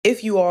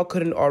If you all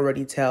couldn't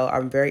already tell,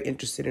 I'm very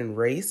interested in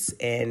race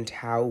and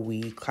how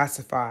we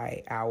classify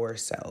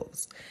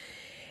ourselves.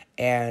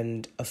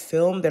 And a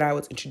film that I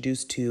was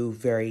introduced to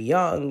very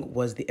young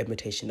was The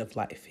Imitation of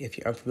Life. If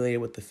you're unfamiliar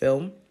with the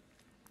film,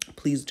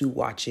 please do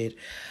watch it.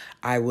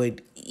 I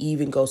would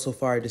even go so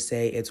far to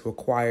say it's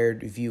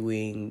required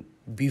viewing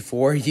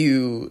before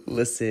you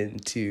listen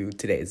to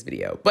today's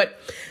video. But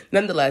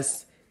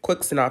nonetheless,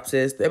 quick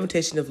synopsis. The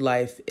Imitation of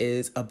Life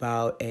is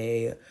about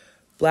a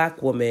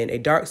Black woman, a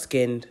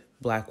dark-skinned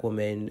Black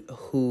woman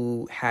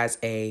who has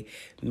a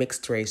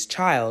mixed-race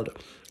child,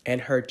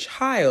 and her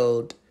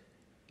child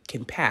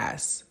can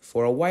pass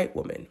for a white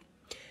woman.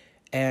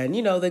 And,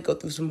 they go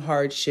through some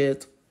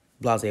hardships,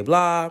 blah, blah,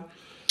 blah.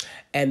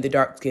 And the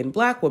dark-skinned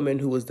Black woman,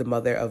 who was the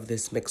mother of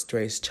this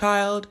mixed-race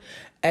child,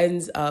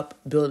 ends up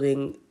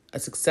building a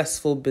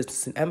successful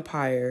business and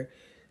empire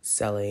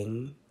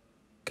selling,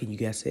 can you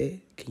guess it?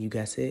 Can you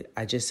guess it?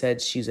 I just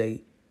said she's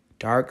a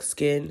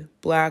dark-skinned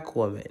Black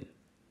woman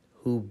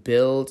who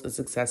builds a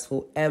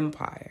successful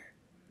empire.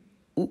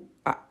 Ooh,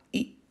 ah,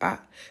 ee, ah.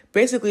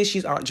 Basically,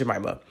 she's Aunt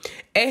Jemima.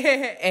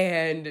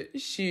 And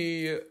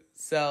she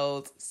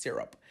sells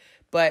syrup.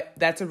 But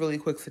that's a really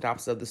quick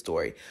synopsis of the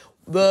story.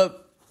 The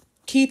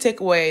key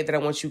takeaway that I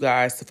want you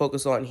guys to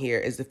focus on here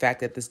is the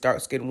fact that this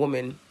dark-skinned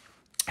woman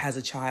has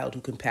a child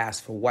who can pass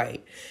for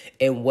white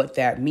and what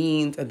that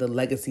means and the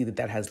legacy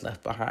that has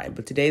left behind.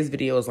 But today's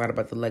video is not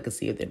about the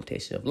legacy of The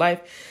Imitation of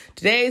Life.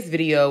 Today's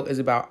video is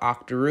about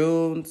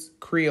Octoroons,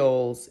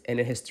 Creoles, and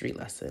a history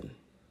lesson.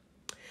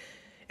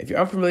 If you're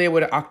unfamiliar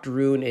with what an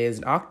Octoroon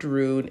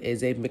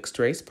is a mixed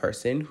race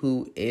person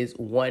who is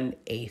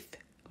 1/8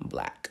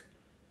 Black.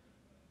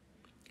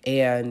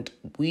 And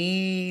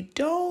we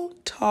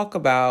don't talk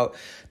about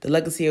the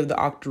legacy of the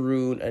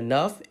Octoroon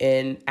enough,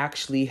 and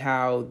actually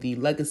how the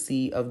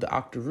legacy of the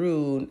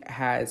Octoroon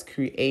has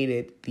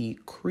created the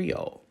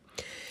Creole.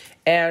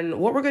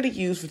 And what we're going to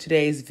use for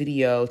today's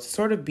video to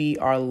sort of be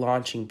our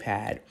launching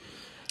pad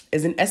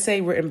is an essay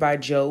written by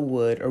Joe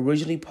Wood,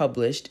 originally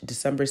published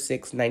December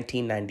 6,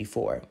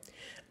 1994,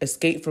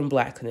 Escape from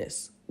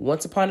Blackness,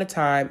 Once Upon a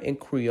Time in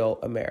Creole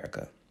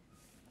America.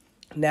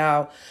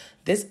 Now,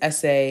 this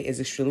essay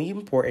is extremely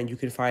important. You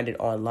can find it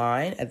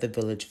online at The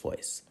Village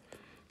Voice.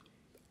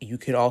 You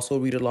can also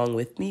read along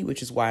with me,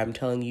 which is why I'm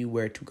telling you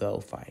where to go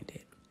find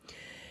it.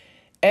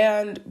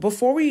 And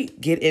before we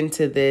get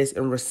into this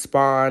and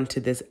respond to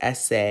this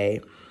essay,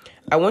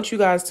 I want you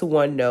guys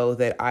to know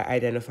that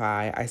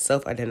I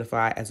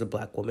self-identify as a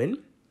Black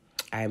woman.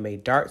 I am a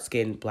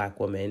dark-skinned Black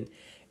woman.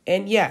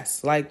 And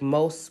yes, like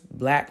most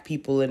Black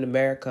people in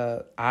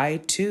America, I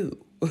too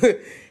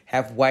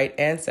have white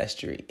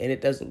ancestry, and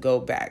it doesn't go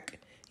back,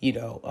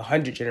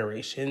 100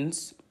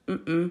 generations.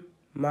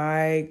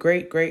 My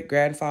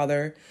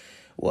great-great-grandfather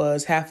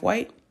was half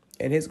white,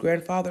 and his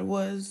grandfather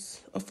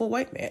was a full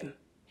white man.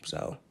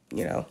 So,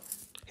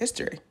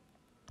 history.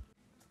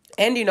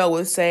 And,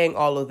 with saying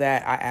all of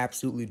that, I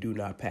absolutely do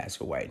not pass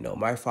for white. No,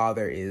 my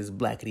father is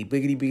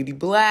blackity-biggity-biggity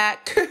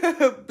black,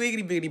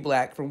 biggity-biggity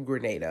black from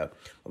Grenada.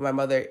 But my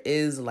mother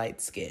is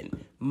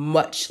light-skinned,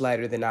 much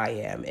lighter than I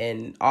am.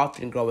 And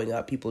often growing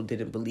up, people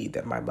didn't believe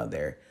that my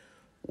mother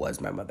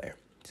was my mother.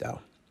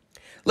 So,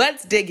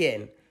 let's dig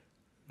in.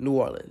 New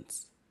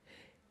Orleans.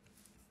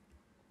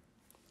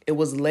 It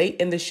was late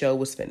and the show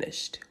was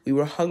finished. We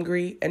were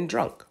hungry and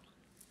drunk.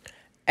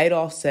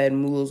 Adolph said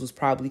Moul's was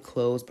probably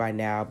closed by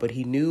now, but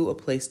he knew a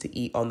place to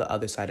eat on the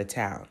other side of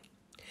town.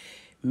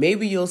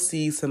 Maybe you'll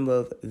see some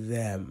of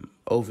them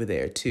over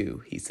there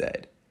too, he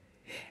said.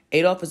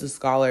 Adolph is a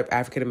scholar of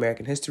African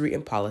American history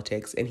and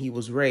politics, and he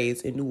was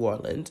raised in New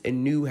Orleans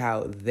and knew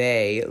how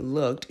they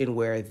looked and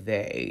where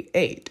they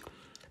ate.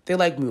 They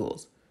like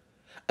Moul's,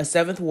 a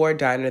 7th Ward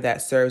diner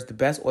that serves the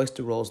best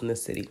oyster rolls in the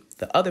city.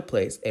 The other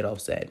place,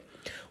 Adolph said,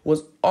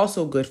 was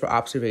also good for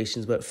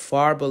observations, but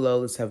far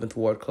below the 7th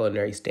Ward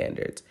culinary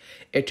standards.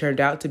 It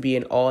turned out to be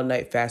an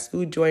all-night fast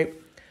food joint,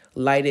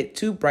 lighted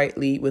too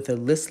brightly with a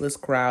listless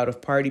crowd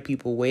of party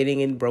people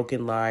waiting in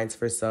broken lines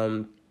for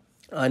some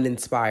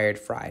uninspired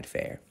fried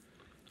fare.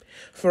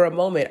 For a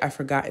moment, I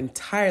forgot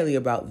entirely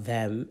about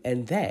them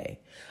and they.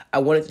 I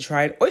wanted to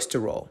try an oyster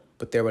roll,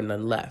 but there were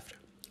none left.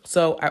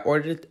 So I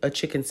ordered a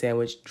chicken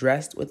sandwich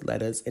dressed with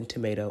lettuce and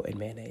tomato and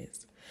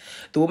mayonnaise.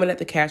 The woman at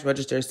the cash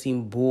register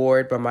seemed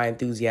bored by my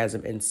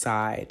enthusiasm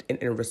inside, and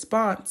in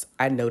response,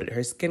 I noted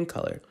her skin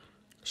color.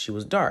 She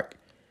was dark.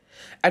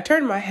 I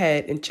turned my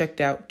head and checked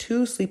out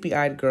 2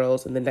 sleepy-eyed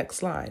girls in the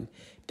next line.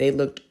 They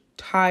looked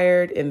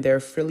tired in their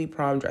frilly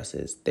prom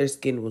dresses. Their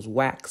skin was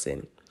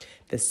waxen,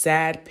 the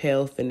sad,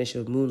 pale finish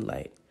of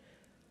moonlight.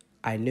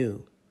 I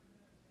knew.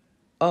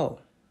 Oh.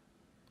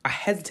 I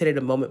hesitated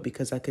a moment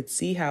because I could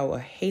see how a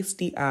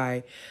hasty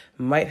eye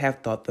might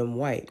have thought them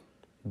white,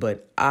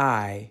 but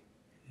I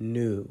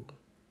knew.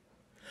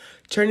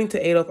 Turning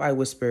to Adolph, I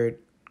whispered,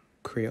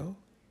 Creole?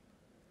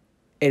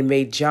 And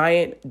made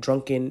giant,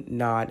 drunken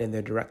nod in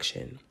their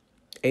direction.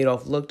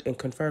 Adolph looked and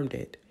confirmed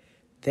it.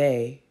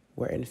 They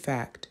were, in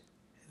fact,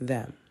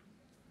 them.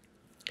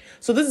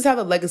 So this is how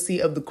the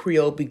legacy of the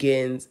Creole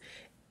begins.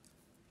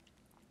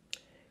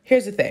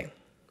 Here's the thing.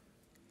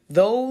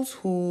 Those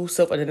who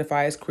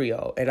self-identify as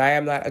Creole, and I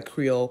am not a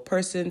Creole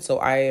person, so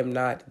I am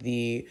not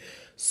the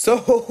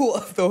sole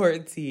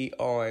authority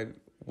on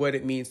what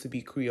it means to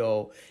be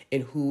Creole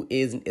and who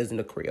is and isn't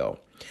a Creole.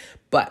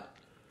 But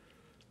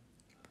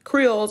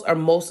Creoles are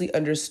mostly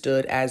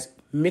understood as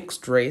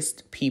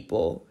mixed-race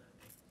people,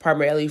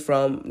 primarily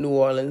from New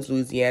Orleans,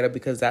 Louisiana,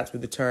 because that's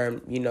where the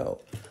term,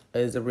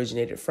 is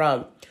originated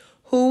from,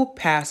 who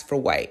pass for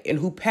white and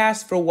who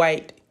pass for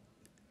white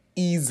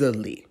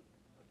easily.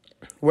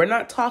 We're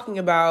not talking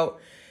about,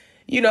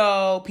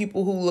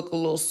 people who look a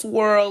little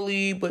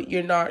swirly, but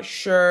you're not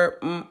sure.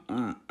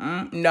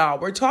 No,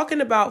 we're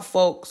talking about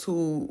folks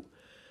who,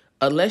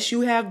 unless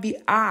you have the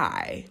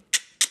eye,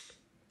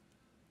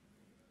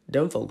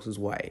 them folks is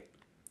white.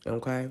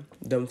 Okay?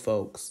 Them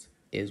folks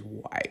is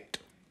white.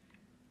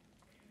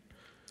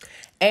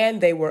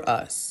 And they were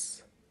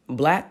us.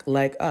 Black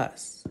like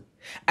us.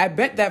 I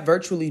bet that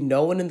virtually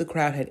no one in the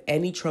crowd had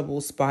any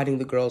trouble spotting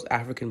the girl's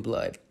African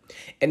blood.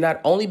 And not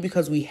only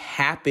because we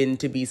happened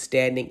to be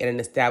standing in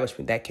an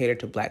establishment that catered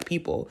to Black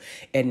people,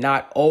 and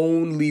not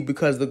only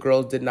because the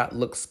girls did not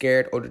look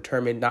scared or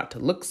determined not to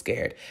look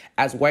scared,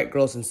 as white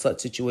girls in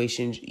such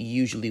situations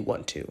usually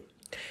want to.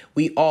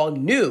 We all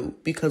knew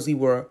because we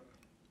were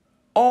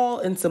all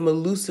in some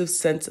elusive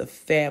sense of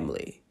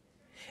family.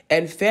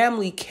 And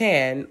family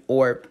can,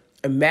 or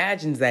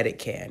imagines that it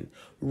can,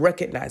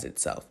 recognize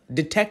itself,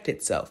 detect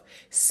itself,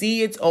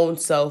 see its own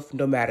self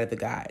no matter the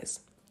guise.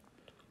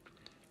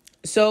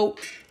 So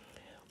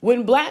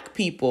when Black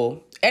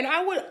people, and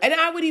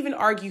I would even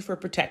argue for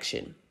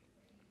protection,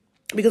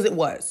 because it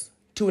was,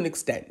 to an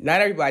extent.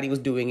 Not everybody was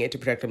doing it to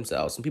protect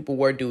themselves. Some people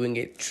were doing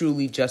it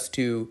truly just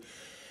to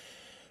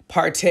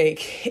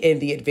partake in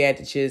the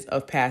advantages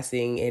of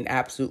passing and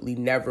absolutely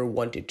never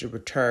wanted to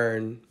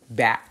return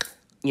back,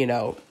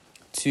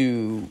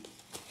 to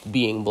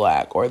being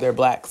Black or their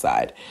Black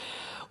side.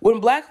 When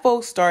Black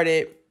folks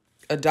started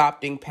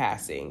adopting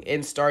passing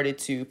and started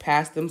to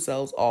pass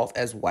themselves off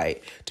as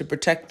white to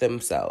protect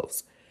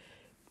themselves,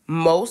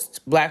 most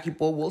Black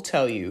people will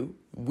tell you,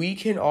 we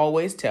can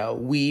always tell,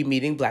 we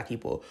meaning Black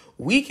people,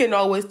 we can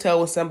always tell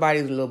when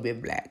somebody's a little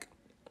bit Black.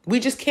 We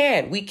just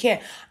can. We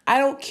can't. I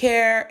don't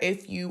care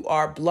if you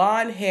are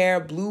blonde hair,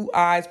 blue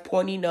eyes,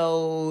 pointy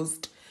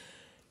nosed.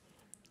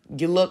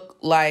 You look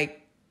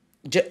like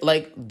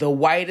the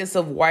whitest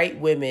of white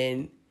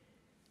women.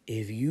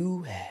 If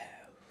you have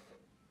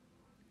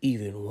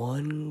even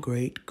one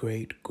great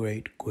grandparent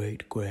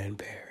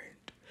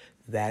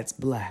that's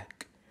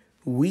Black,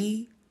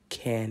 we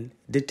can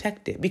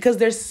detect it because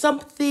there's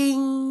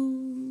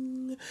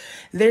something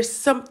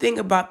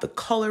about the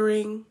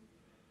coloring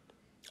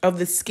of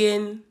the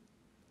skin,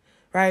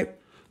 right?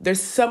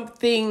 There's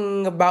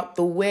something about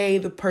the way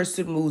the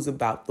person moves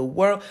about the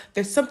world.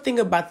 There's something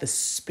about the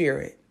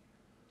spirit,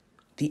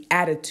 the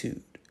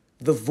attitude,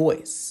 the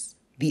voice,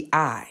 the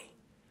eye,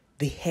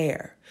 the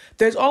hair.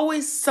 There's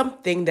always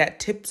something that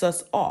tips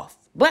us off,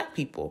 Black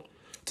people,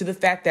 to the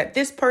fact that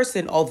this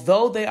person,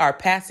 although they are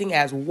passing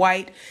as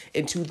white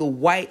into the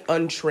white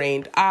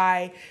untrained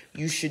eye,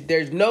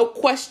 there's no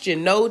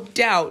question, no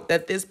doubt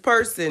that this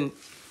person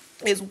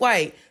is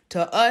white.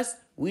 To us,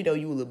 we know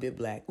you a little bit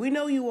Black. We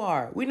know you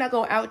are. We're not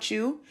going to out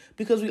you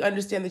because we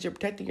understand that you're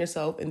protecting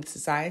yourself in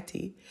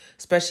society,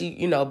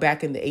 especially,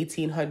 back in the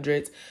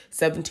 1800s,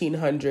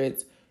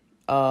 1700s,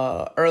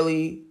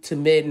 early to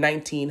mid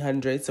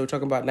 1900s. So we're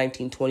talking about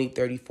 1920,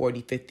 30,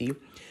 40, 50.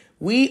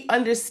 We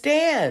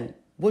understand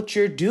what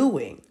you're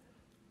doing,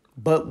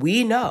 but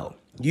we know,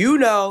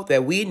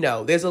 that we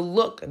know. There's a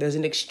look, there's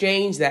an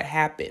exchange that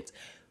happens.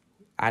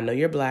 I know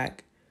you're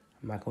Black.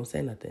 I'm not going to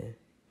say nothing,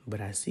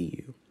 but I see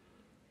you.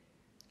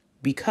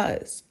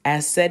 Because,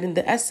 as said in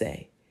the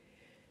essay,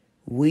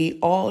 we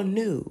all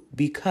knew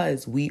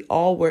because we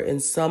all were in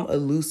some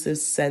elusive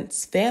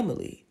sense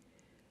family.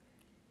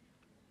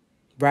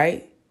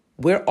 Right?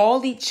 We're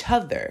all each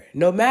other.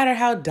 No matter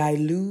how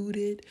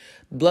diluted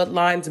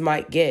bloodlines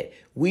might get,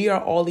 we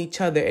are all each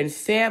other. And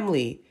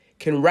family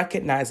can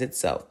recognize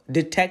itself,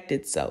 detect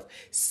itself,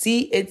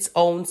 see its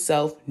own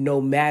self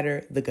no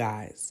matter the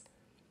guise.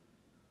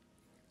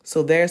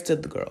 So there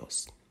stood the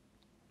girls.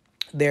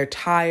 Their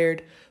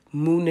tired,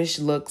 moonish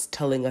looks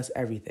telling us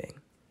everything.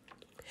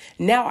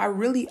 Now I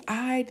really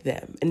eyed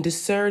them and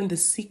discerned the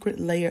secret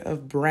layer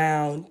of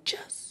brown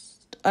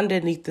just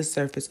underneath the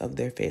surface of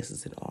their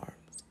faces and arms.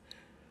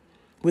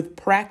 With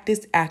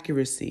practiced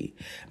accuracy,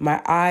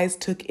 my eyes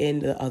took in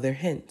the other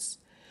hints.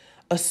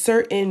 A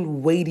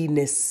certain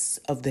weightiness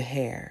of the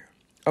hair,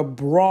 a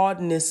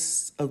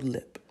broadness of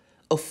lip,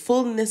 a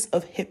fullness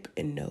of hip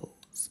and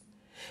nose.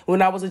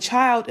 When I was a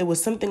child, it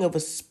was something of a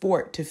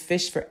sport to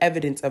fish for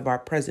evidence of our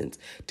presence,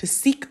 to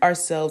seek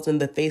ourselves in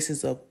the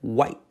faces of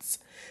whites,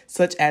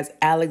 such as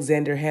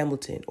Alexander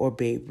Hamilton or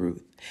Babe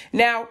Ruth.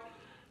 Now,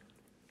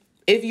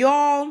 if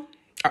y'all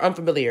are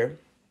unfamiliar,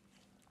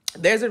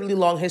 there's a really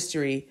long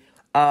history,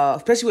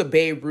 especially with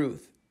Babe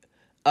Ruth,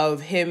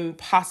 of him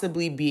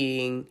possibly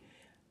being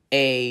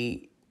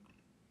a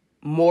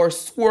more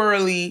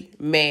swirly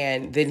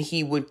man than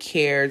he would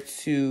care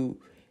to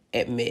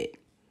admit.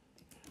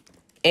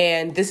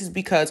 And this is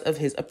because of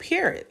his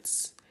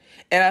appearance.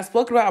 And I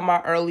spoke about in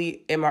my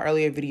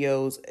earlier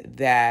videos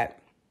that,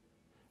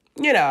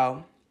 you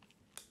know,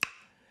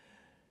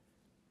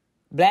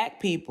 Black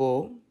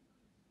people,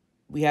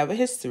 we have a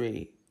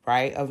history,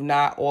 right, of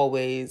not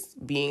always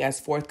being as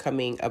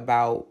forthcoming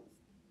about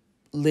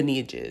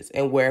lineages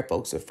and where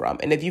folks are from.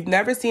 And if you've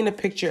never seen a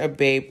picture of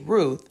Babe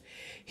Ruth,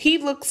 he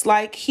looks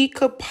like he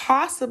could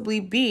possibly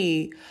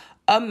be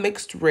a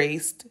mixed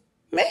race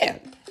man.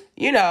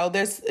 You know,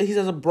 he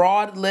has a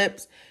broad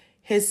lips.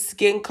 His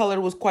skin color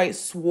was quite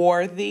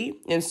swarthy,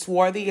 and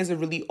swarthy is a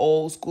really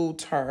old school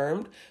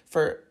term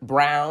for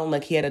brown.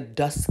 Like he had a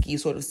dusky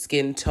sort of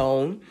skin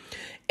tone.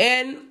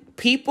 And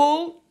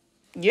people,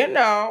 you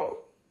know,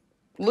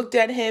 looked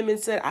at him and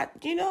said,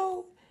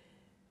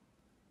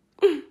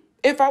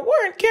 if I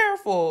weren't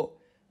careful,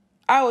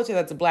 I would say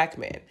that's a Black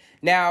man.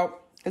 Now,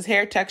 his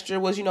hair texture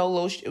was,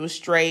 it was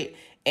straight,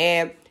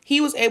 and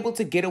he was able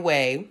to get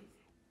away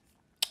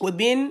with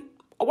being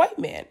a white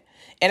man.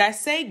 And I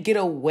say get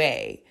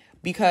away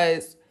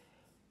because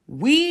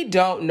we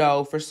don't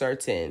know for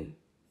certain.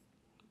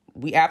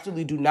 We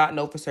absolutely do not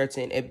know for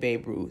certain if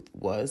Babe Ruth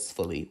was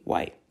fully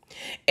white.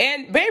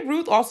 And Babe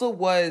Ruth also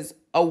was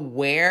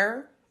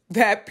aware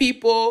that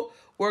people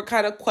were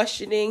kind of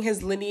questioning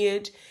his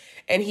lineage.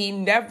 And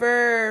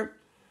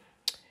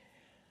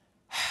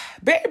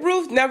Babe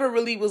Ruth never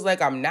really was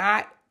like, I'm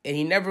not. And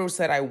he never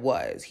said I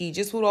was. He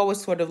just would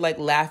always sort of like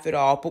laugh it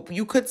off. But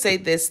you could say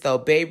this, though.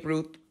 Babe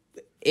Ruth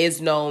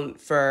is known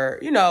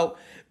for,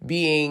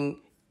 being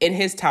in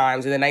his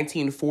times in the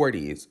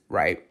 1940s,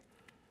 right?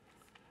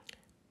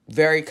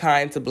 Very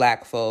kind to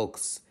Black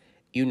folks.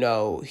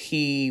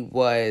 He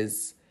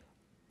was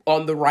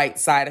on the right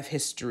side of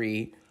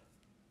history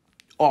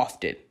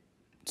often.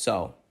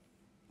 So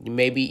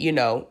maybe,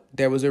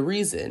 there was a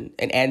reason,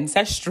 an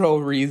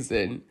ancestral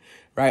reason,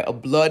 right? A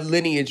blood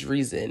lineage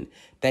reason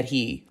that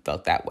he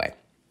felt that way.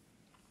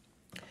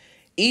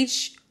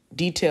 Each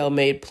detail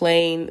made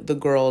plain the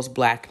girl's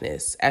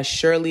Blackness as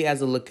surely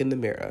as a look in the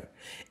mirror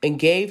and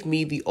gave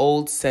me the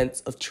old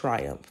sense of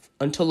triumph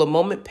until a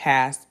moment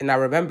passed and I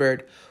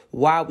remembered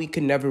why we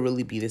could never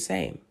really be the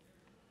same.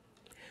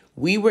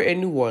 We were in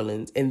New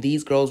Orleans and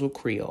these girls were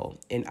Creole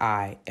and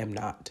I am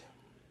not.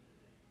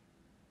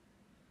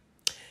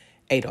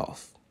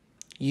 Adolph,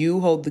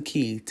 you hold the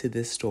key to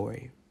this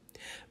story.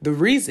 The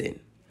reason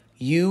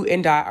you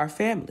and I are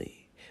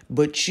family,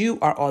 but you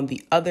are on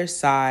the other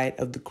side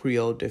of the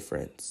Creole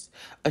difference.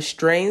 A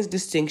strange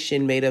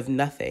distinction made of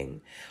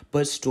nothing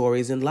but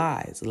stories and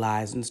lies,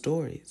 lies and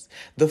stories.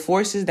 The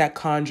forces that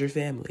conjure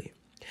family.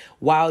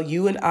 While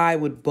you and I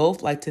would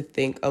both like to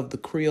think of the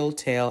Creole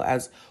tale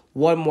as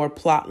one more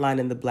plot line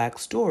in the Black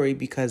story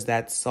because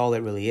that's all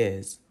it really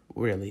is,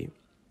 really.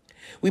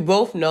 We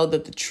both know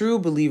that the true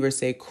believers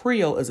say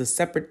Creole is a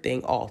separate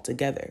thing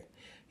altogether.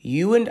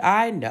 You and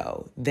I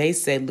know they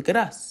say, look at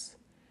us.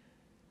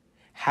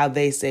 How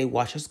they say,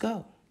 watch us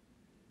go.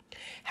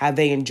 How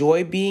they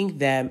enjoy being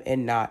them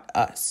and not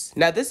us.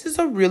 Now, this is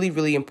a really,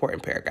 really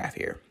important paragraph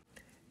here.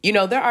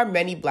 There are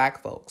many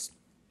Black folks,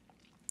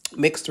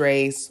 mixed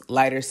race,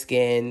 lighter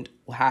skinned,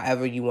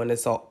 however you want to,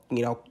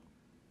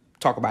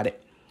 talk about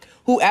it,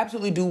 who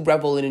absolutely do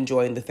revel in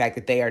enjoying the fact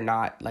that they are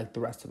not like the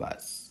rest of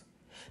us,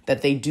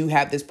 that they do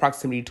have this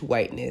proximity to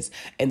whiteness,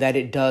 and that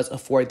it does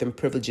afford them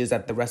privileges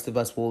that the rest of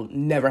us will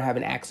never have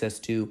an access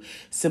to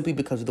simply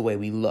because of the way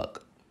we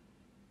look.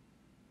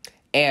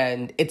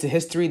 And it's a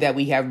history that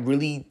we have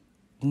really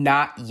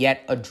not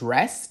yet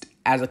addressed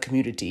as a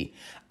community.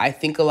 I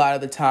think a lot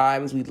of the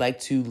times we'd like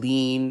to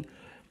lean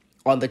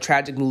on the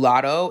tragic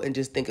mulatto and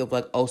just think of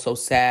like, oh, so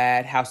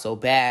sad, how so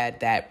bad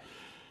that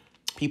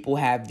people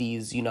have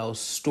these,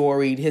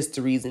 storied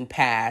histories and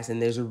past, and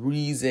there's a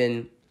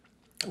reason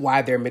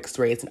why they're mixed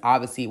race, and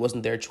obviously it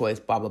wasn't their choice,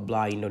 blah, blah,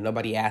 blah.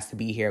 Nobody asked to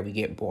be here, we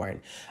get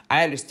born.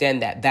 I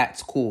understand that.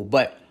 That's cool.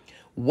 But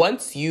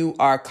once you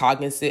are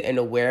cognizant and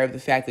aware of the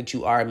fact that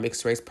you are a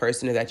mixed race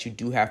person and that you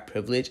do have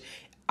privilege,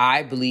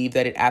 I believe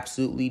that it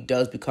absolutely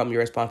does become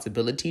your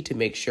responsibility to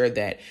make sure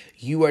that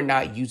you are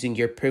not using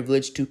your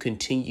privilege to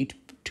continue to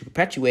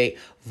perpetuate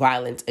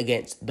violence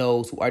against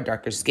those who are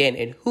darker skinned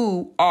and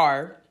who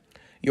are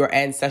your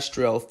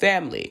ancestral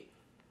family,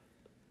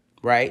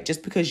 right?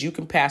 Just because you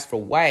can pass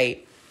for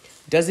white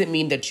doesn't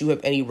mean that you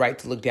have any right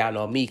to look down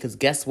on me, because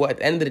guess what? At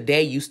the end of the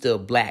day, you still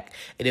Black.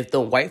 And if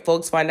the white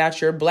folks find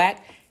out you're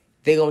Black,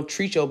 they're going to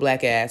treat your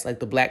Black ass like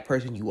the Black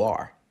person you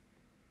are.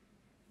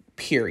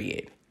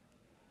 Period.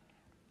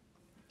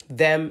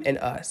 Them and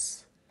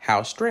us.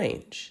 How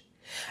strange.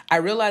 I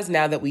realize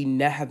now that we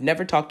have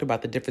never talked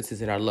about the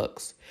differences in our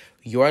looks.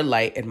 Your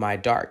light and my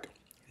dark.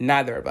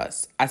 Neither of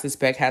us, I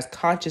suspect, has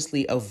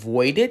consciously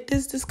avoided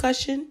this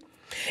discussion.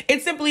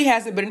 It simply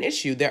hasn't been an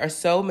issue. There are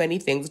so many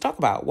things to talk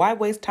about. Why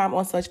waste time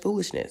on such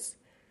foolishness?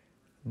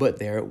 But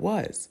there it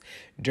was.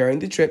 During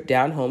the trip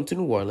down home to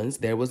New Orleans,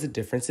 there was the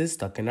differences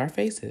stuck in our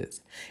faces.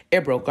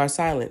 It broke our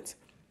silence.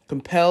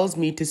 Compels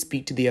me to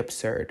speak to the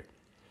absurd.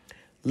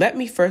 Let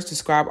me first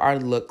describe our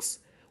looks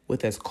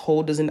with as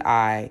cold as an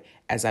eye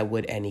as I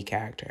would any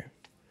character.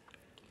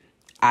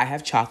 I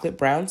have chocolate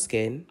brown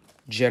skin,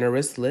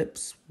 generous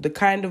lips, the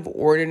kind of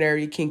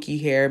ordinary kinky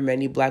hair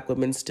many Black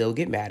women still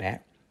get mad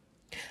at.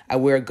 I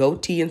wear a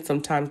goatee and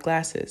sometimes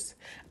glasses.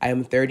 I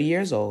am 30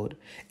 years old,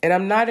 and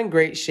I'm not in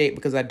great shape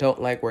because I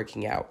don't like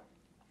working out.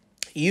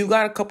 You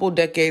got a couple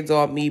decades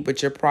on me,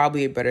 but you're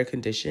probably in better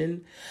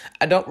condition.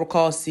 I don't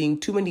recall seeing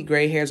too many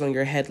gray hairs on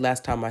your head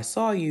last time I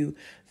saw you,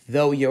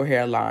 though your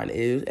hairline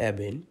is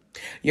ebon.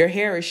 Your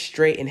hair is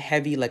straight and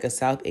heavy like a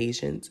South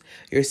Asian's.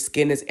 Your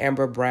skin is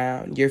amber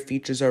brown. Your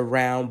features are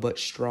round but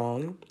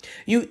strong.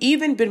 You've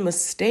even been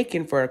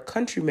mistaken for a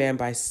countryman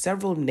by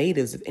several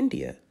natives of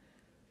India.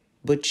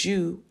 But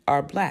you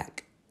are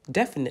Black,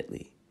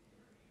 definitely,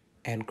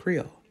 and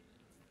Creole.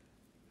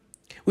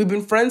 We've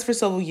been friends for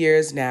several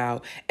years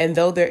now, and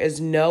though there is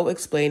no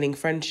explaining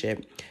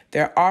friendship,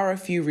 there are a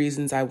few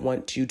reasons I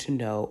want you to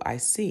know I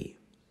see.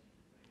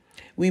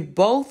 We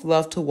both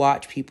love to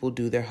watch people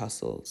do their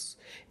hustles.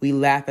 We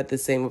laugh at the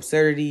same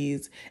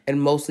absurdities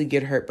and mostly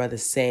get hurt by the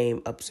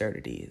same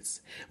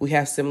absurdities. We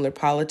have similar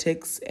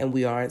politics, and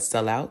we aren't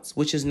sellouts,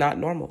 which is not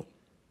normal,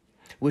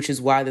 which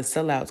is why the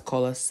sellouts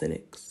call us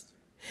cynics.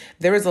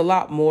 There is a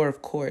lot more,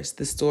 of course.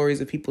 The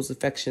stories of people's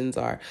affections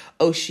are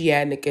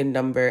oceanic in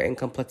number and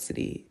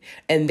complexity.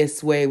 In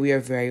this way, we are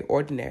very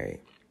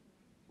ordinary.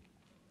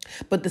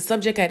 But the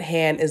subject at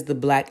hand is the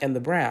Black and the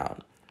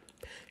brown.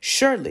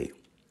 Surely,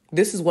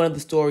 this is one of the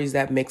stories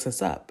that makes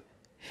us up,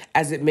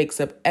 as it makes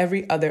up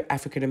every other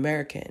African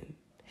American.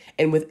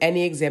 And with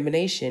any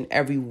examination,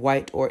 every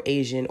white or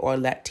Asian or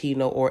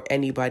Latino or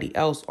anybody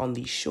else on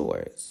these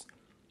shores.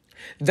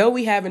 Though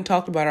we haven't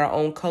talked about our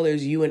own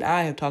colors, you and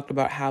I have talked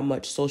about how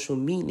much social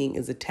meaning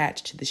is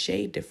attached to the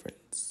shade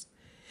difference,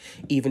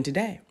 even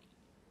today.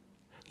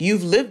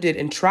 You've lived it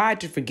and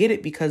tried to forget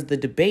it because the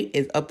debate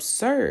is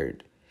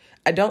absurd.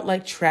 I don't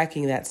like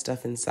tracking that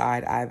stuff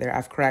inside either.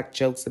 I've cracked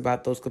jokes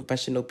about those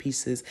confessional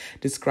pieces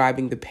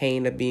describing the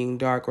pain of being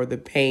dark or the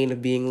pain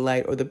of being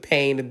light or the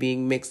pain of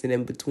being mixed and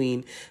in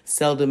between.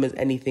 Seldom is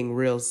anything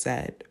real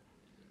said.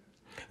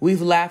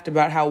 We've laughed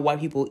about how white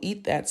people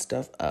eat that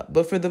stuff up,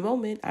 but for the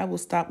moment, I will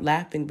stop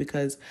laughing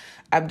because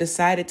I've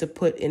decided to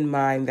put in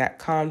mind that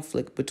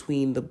conflict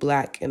between the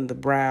Black and the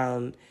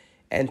brown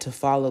and to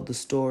follow the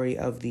story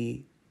of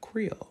the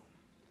Creole.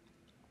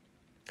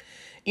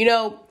 You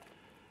know,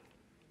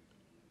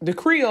 the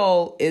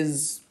Creole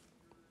is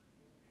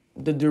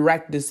the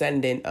direct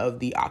descendant of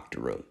the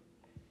Octoroon.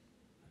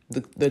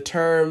 The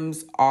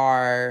terms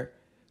are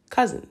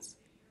cousins.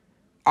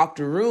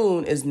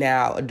 Octoroon is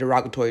now a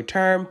derogatory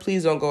term.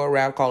 Please don't go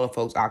around calling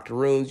folks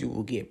Octoroons. You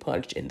will get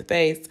punched in the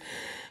face.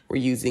 We're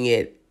using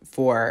it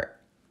for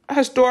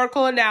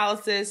historical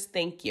analysis.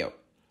 Thank you.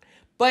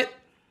 But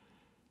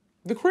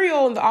the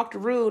Creole and the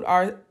Octoroon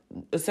are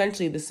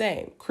essentially the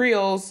same.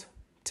 Creoles,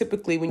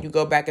 typically when you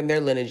go back in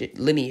their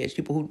lineage,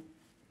 people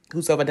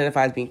who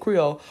self-identify as being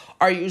Creole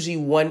are usually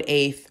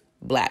 1/8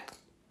 Black.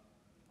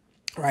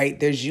 Right?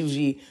 There's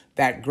usually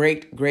that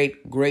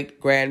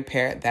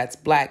great-great-great-grandparent that's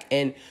Black.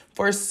 And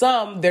for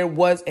some, there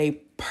was a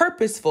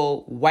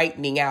purposeful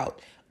whitening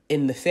out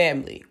in the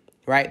family,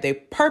 right? They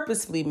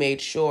purposely made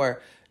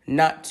sure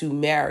not to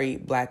marry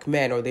Black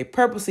men, or they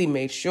purposely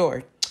made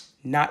sure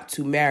not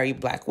to marry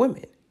Black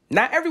women.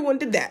 Not everyone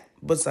did that,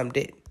 but some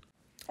did.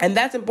 And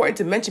that's important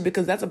to mention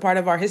because that's a part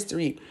of our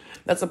history.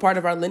 That's a part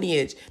of our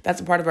lineage.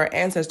 That's a part of our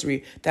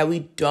ancestry that we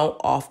don't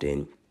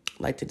often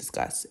like to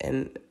discuss.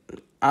 And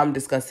I'm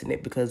discussing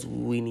it because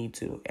we need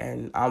to.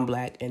 And I'm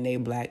Black and they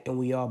Black and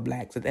we all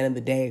Black. So at the end of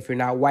the day, if you're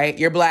not white,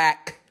 you're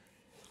Black.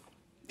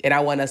 And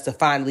I want us to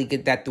finally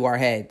get that through our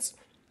heads.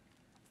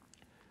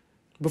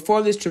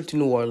 Before this trip to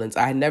New Orleans,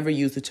 I had never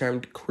used the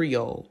term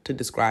Creole to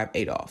describe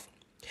Adolph.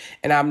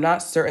 And I'm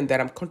not certain that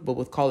I'm comfortable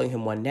with calling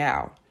him one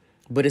now.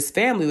 But his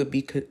family would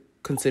be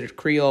considered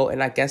Creole,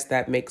 and I guess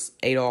that makes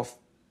Adolph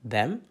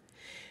them.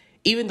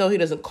 Even though he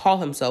doesn't call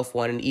himself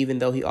one, and even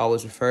though he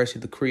always refers to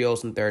the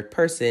Creoles in third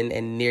person,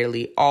 and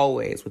nearly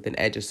always with an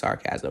edge of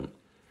sarcasm.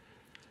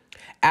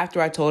 After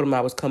I told him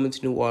I was coming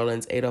to New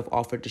Orleans, Adolph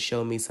offered to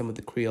show me some of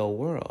the Creole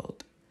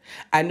world.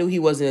 I knew he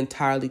wasn't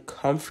entirely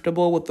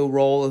comfortable with the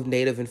role of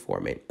native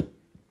informant.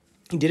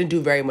 He didn't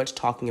do very much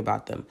talking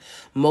about them.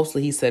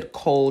 Mostly he said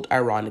cold,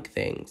 ironic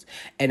things,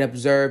 and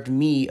observed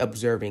me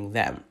observing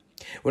them.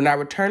 When I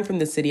returned from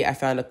the city, I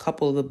found a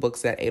couple of the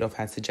books that Adolph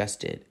had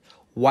suggested.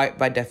 White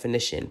by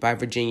Definition by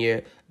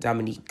Virginia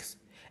Dominiques,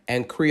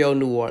 and Creole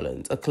New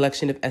Orleans, a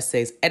collection of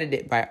essays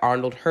edited by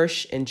Arnold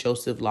Hirsch and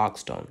Joseph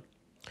Logstone.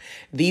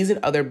 These and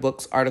other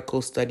books,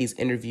 articles, studies,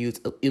 interviews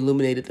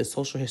illuminated the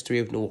social history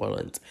of New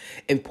Orleans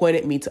and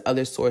pointed me to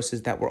other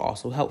sources that were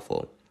also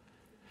helpful.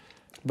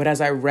 But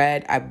as I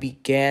read, I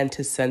began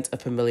to sense a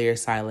familiar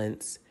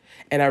silence,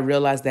 and I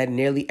realized that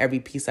nearly every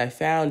piece I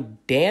found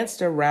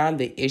danced around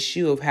the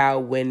issue of how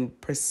when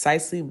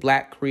precisely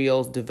Black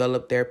Creoles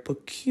developed their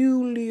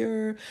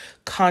peculiar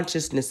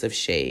consciousness of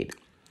shade,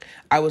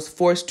 I was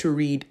forced to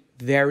read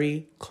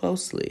very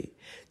closely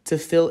to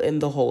fill in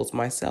the holes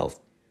myself.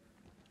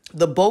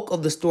 The bulk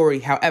of the story,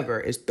 however,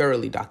 is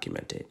thoroughly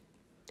documented.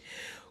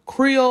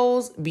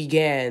 Creoles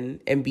began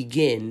and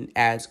begin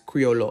as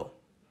Creolo,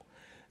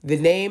 The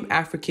name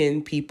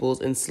African peoples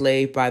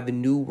enslaved by the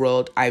New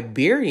World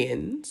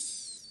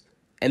Iberians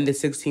in the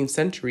 16th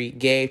century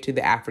gave to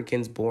the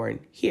Africans born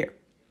here.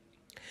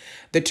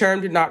 The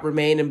term did not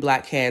remain in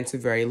Black hands for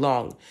very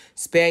long.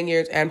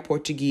 Spaniards and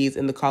Portuguese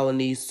in the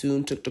colonies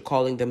soon took to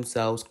calling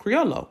themselves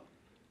Criollo.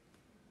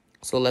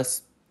 So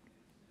let's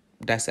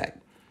dissect.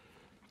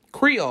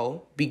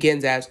 Creole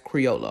begins as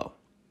Criollo.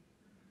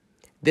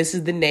 This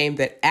is the name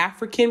that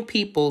African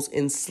peoples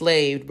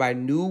enslaved by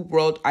New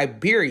World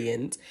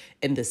Iberians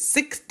in the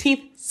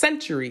 16th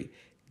century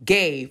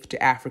gave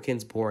to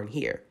Africans born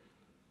here.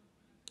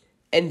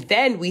 And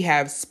then we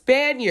have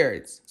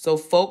Spaniards, so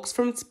folks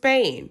from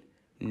Spain,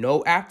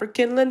 no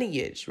African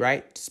lineage,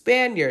 right?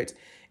 Spaniards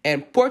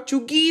and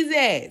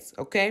Portugueses,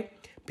 okay?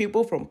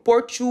 People from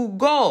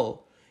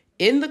Portugal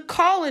in the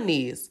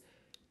colonies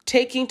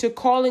taking to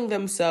calling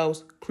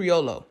themselves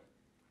Criollo.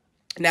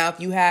 Now, if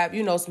you have,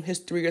 some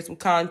history or some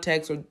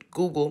context or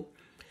Google,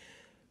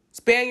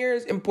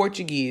 Spaniards and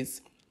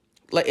Portuguese,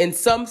 like in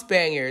some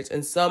Spaniards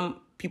and some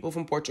people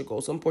from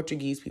Portugal, some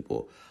Portuguese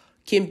people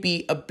can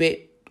be a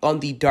bit on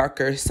the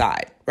darker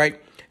side,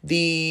 right?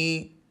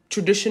 The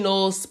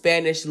traditional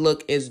Spanish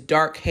look is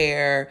dark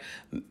hair,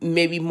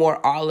 maybe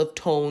more olive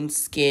toned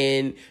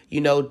skin,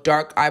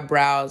 dark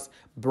eyebrows,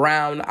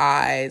 brown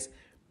eyes.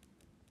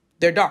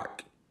 They're dark.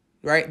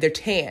 Right? They're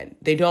tan.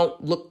 They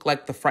don't look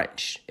like the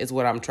French is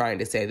what I'm trying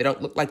to say. They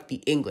don't look like the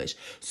English.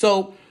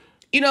 So,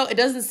 it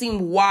doesn't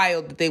seem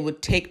wild that they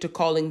would take to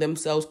calling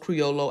themselves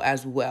Criollo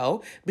as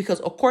well. Because,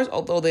 of course,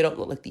 although they don't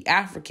look like the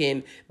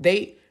African,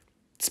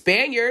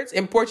 Spaniards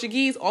and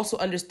Portuguese also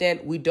understand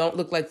we don't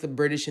look like the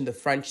British and the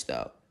French,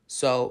 though.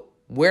 So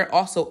we're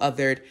also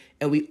othered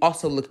and we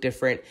also look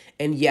different.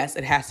 And yes,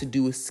 it has to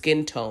do with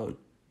skin tone.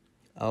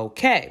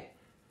 Okay.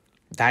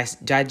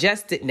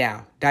 Digest it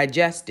now.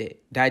 Digest it.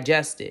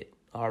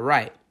 All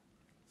right.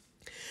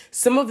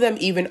 Some of them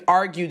even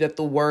argue that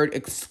the word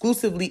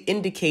exclusively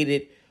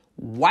indicated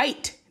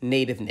white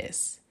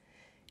nativeness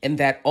and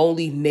that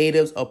only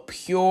natives of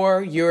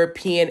pure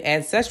European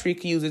ancestry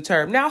could use the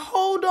term. Now,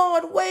 hold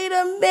on. Wait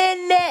a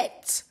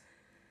minute.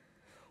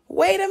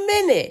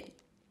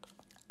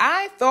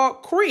 I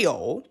thought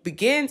Creole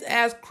begins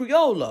as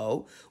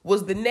Criollo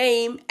was the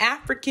name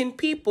African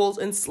peoples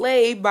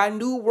enslaved by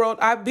New World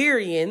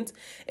Iberians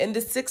in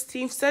the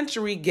 16th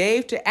century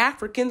gave to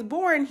Africans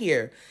born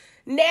here.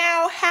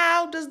 Now,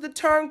 how does the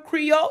term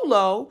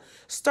Criollo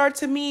start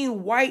to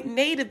mean white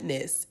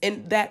nativeness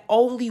and that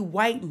only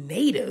white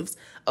natives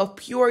of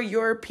pure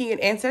European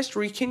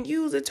ancestry can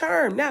use the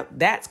term? Now,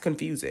 that's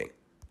confusing.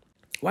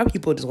 White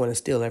people just want to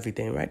steal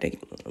everything, right?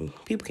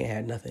 People can't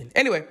have nothing.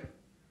 Anyway.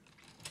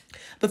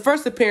 The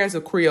first appearance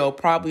of Creole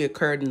probably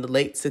occurred in the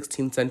late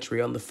 16th century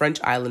on the French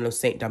island of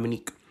Saint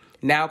Dominique,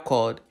 now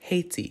called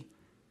Haiti.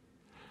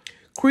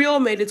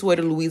 Creole made its way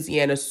to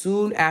Louisiana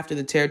soon after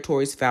the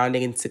territory's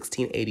founding in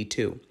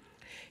 1682.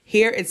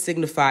 Here it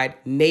signified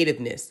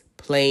nativeness,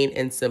 plain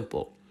and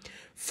simple.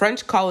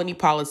 French colony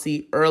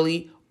policy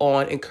early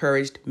on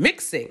encouraged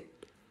mixing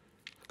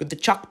with the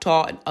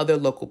Choctaw and other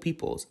local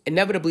peoples.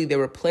 Inevitably, there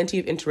were plenty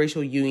of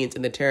interracial unions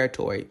in the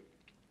territory.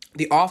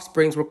 The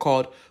offsprings were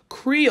called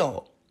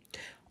Creole.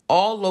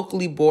 All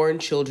locally born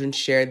children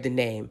shared the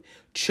name.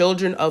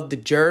 Children of the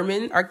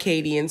German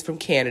Acadians from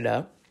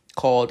Canada,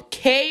 called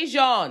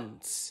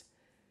Cajuns,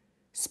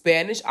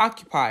 Spanish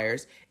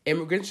occupiers,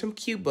 immigrants from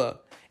Cuba,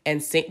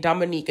 and Saint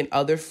Dominique and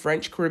other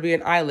French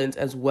Caribbean islands,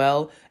 as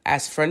well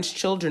as French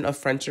children of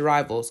French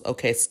arrivals.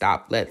 Okay,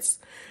 stop.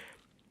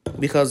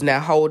 Because now,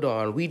 hold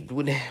on.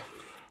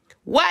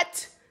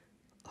 What?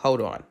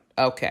 Hold on.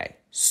 Okay,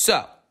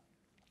 so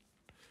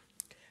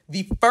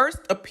the first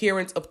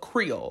appearance of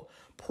Creole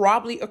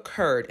probably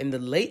occurred in the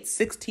late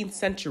 16th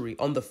century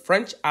on the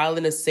French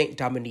island of Saint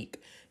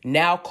Dominique,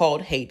 now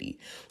called Haiti.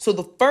 So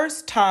the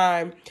first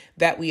time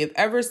that we have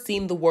ever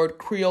seen the word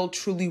Creole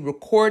truly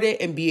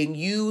recorded and being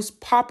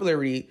used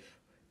popularly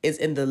is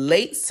in the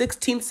late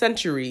 16th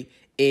century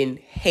in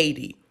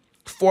Haiti,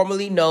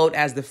 formerly known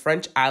as the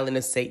French island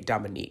of Saint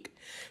Dominique.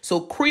 So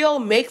Creole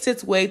makes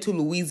its way to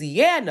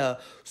Louisiana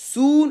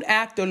soon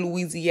after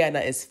Louisiana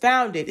is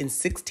founded in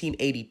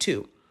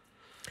 1682.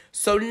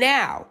 So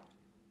now,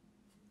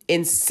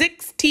 in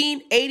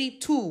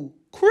 1682,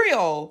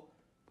 Creole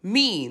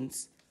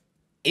means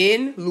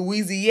in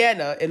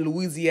Louisiana and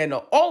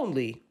Louisiana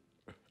only,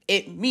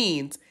 it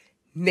means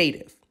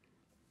native.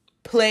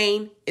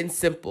 Plain and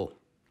simple.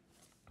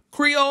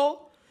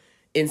 Creole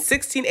in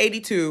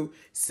 1682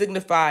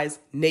 signifies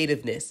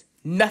nativeness.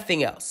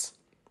 Nothing else.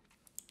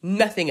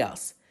 Nothing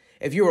else.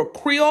 If you're a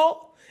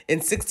Creole in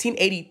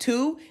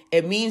 1682,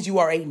 it means you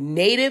are a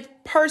native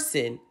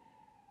person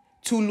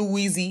to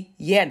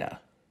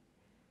Louisiana.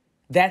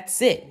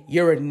 That's it.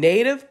 You're a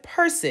native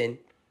person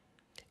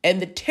in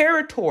the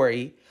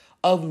territory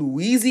of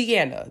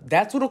Louisiana.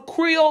 That's what a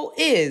Creole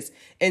is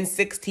in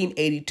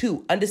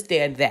 1682.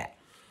 Understand that.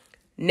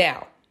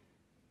 Now,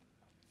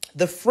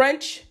 the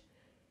French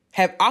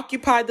have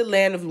occupied the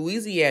land of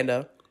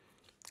Louisiana,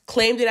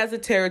 claimed it as a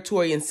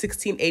territory in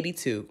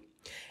 1682,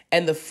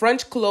 And the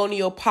French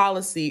colonial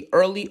policy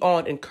early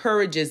on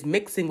encourages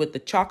mixing with the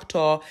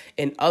Choctaw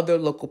and other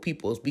local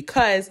peoples,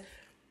 because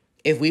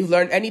if we've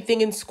learned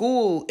anything in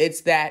school,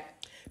 it's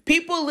that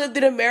people lived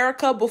in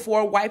America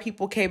before white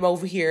people came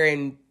over here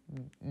and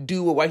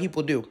do what white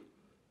people do.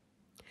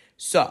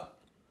 So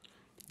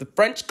the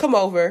French come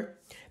over,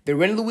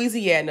 they're in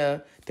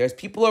Louisiana, there's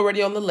people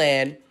already on the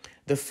land.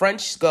 The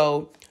French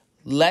go,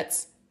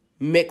 let's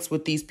mix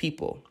with these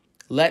people.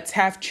 Let's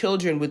have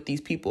children with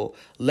these people.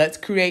 Let's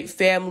create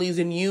families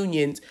and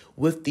unions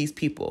with these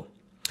people.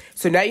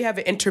 So now you have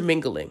an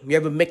intermingling. You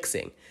have a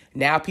mixing.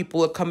 Now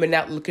people are coming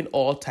out looking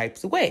all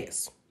types of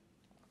ways.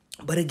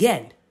 But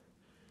again,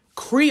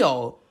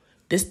 Creole,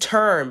 this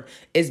term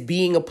is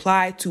being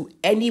applied to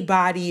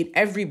anybody and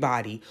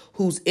everybody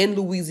who's in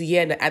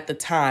Louisiana at the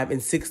time in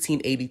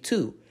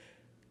 1682.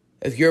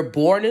 If you're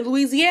born in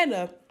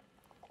Louisiana,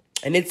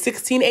 and it's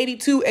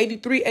 1682,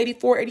 83,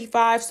 84,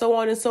 85, so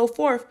on and so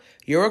forth,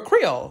 you're a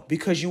Creole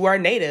because you are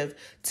native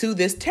to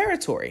this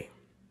territory.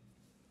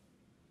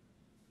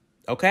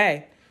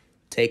 Okay,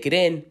 take it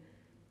in.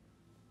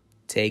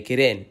 Take it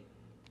in.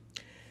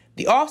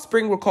 The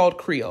offspring were called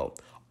Creole.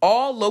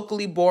 All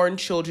locally born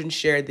children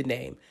shared the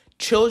name.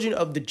 Children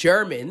of the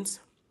Germans,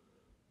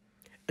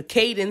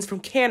 Acadians from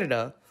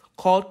Canada,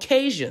 called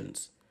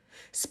Cajuns,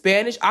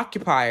 Spanish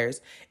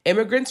occupiers,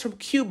 immigrants from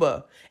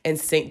Cuba and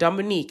Saint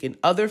Dominique and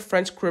other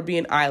French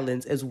Caribbean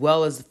islands, as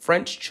well as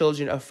French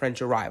children of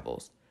French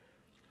arrivals.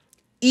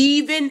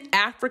 Even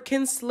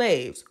African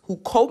slaves who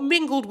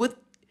commingled with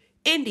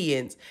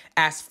Indians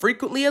as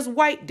frequently as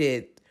white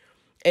did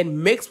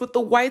and mixed with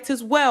the whites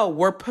as well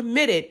were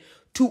permitted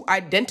to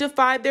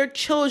identify their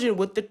children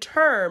with the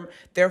term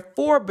their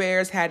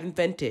forebears had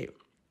invented.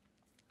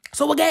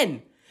 So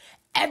again,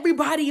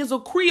 everybody is a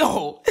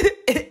Creole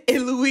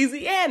in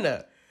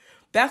Louisiana.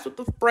 That's what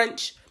the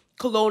French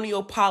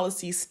colonial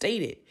policy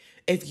stated.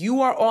 If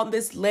you are on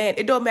this land,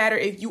 it don't matter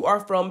if you are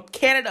from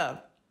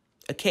Canada,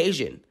 a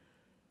Cajun.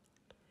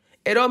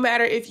 It don't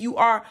matter if you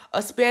are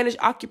a Spanish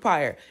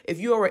occupier, if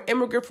you are an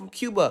immigrant from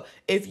Cuba,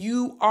 if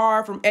you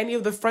are from any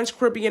of the French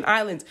Caribbean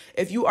islands,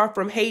 if you are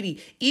from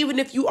Haiti, even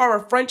if you are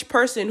a French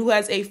person who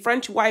has a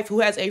French wife,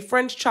 who has a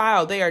French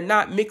child, they are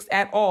not mixed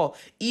at all.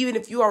 Even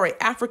if you are an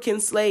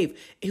African slave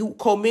who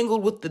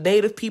commingled with the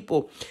native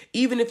people,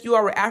 even if you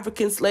are an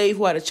African slave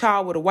who had a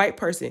child with a white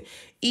person,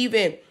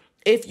 even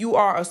if you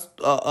are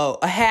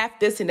a half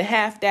this and a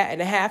half that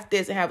and a half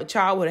this and have a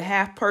child with a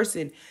half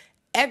person,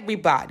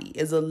 everybody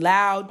is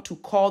allowed to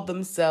call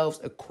themselves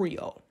a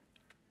Creole.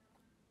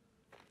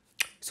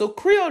 So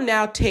Creole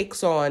now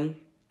takes on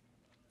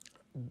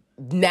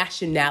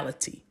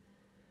nationality,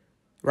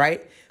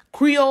 right?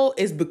 Creole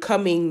is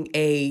becoming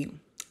a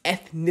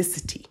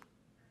ethnicity.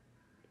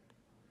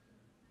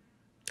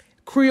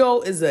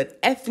 Creole is an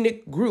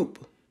ethnic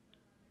group.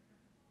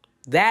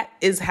 That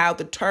is how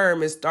the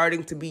term is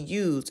starting to be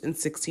used in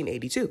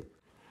 1682.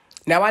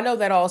 Now, I know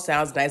that all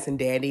sounds nice and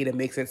dandy to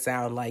makes it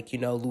sound like,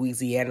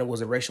 Louisiana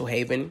was a racial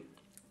haven,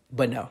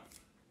 but no.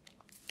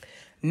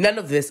 None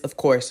of this, of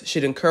course,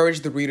 should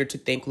encourage the reader to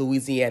think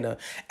Louisiana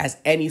as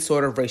any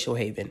sort of racial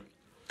haven.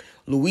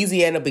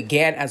 Louisiana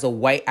began as a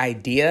white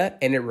idea,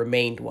 and it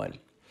remained one.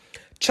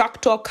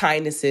 Choctaw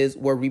kindnesses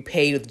were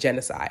repaid with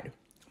genocide.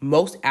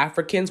 Most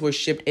Africans were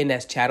shipped in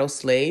as chattel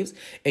slaves,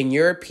 and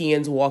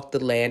Europeans walked the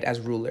land as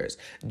rulers,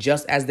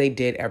 just as they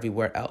did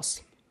everywhere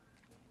else.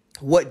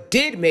 What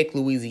did make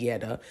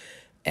Louisiana,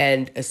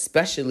 and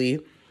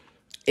especially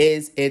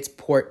is its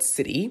port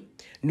city,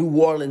 New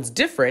Orleans,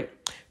 different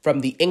from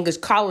the English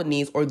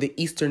colonies or the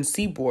Eastern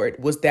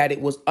Seaboard, was that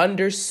it was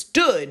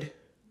understood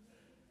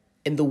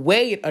in the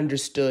way it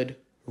understood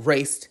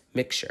race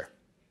mixture.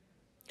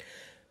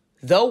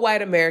 Though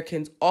white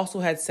Americans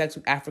also had sex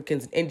with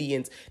Africans and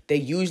Indians, they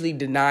usually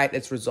denied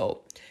its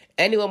result.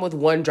 Anyone with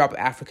one drop of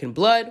African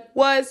blood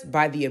was,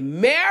 by the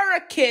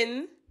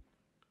American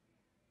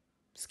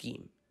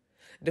scheme,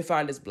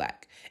 defined as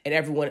black, and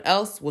everyone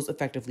else was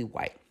effectively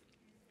white.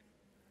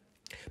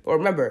 But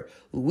remember,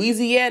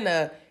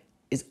 Louisiana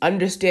is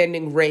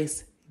understanding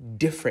race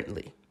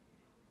differently.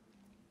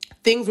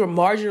 Things were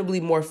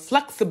marginally more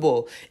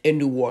flexible in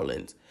New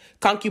Orleans.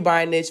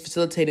 Concubinage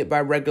facilitated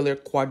by regular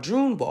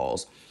quadroon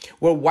balls,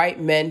 where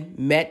white men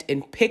met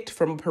and picked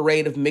from a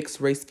parade of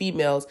mixed-race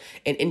females,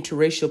 and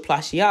interracial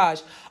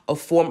plagiage, a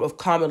form of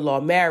common law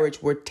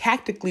marriage, were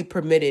tactically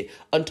permitted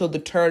until the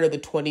turn of the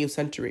 20th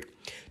century.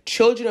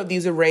 Children of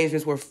these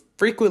arrangements were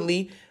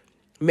frequently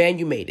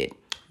manumitted.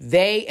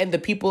 They and the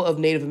people of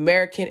Native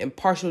American and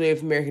partial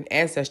Native American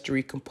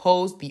ancestry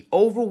composed the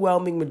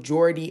overwhelming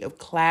majority of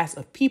class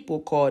of people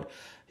called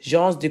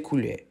gens de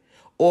couleur,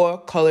 or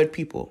colored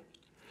people,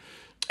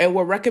 and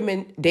were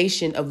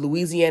recommendation of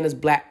Louisiana's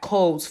black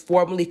codes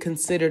formerly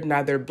considered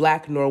neither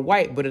black nor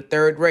white, but a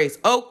third race.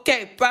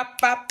 Okay,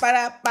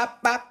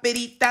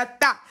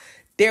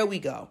 there we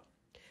go.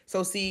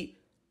 So see,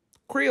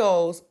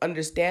 Creoles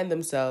understand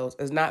themselves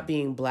as not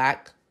being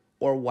black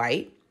or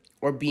white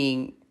or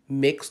being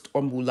mixed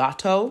or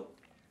mulatto.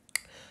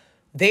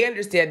 They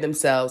understand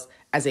themselves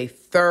as a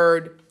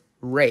third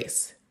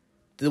race.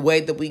 The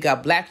way that we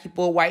got black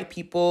people, white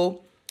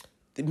people,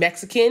 the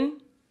Mexican,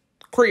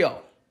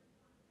 Creole.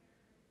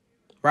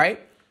 Right?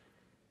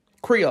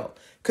 Creole.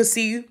 Because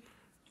see,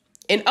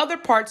 in other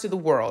parts of the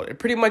world, in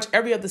pretty much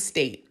every other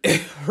state,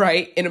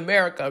 right, in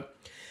America,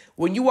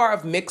 when you are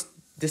of mixed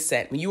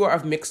descent, when you are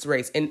of mixed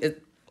race, and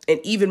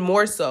even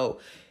more so,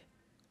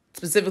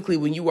 specifically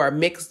when you are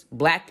mixed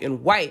black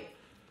and white,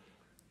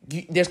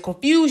 there's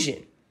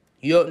confusion.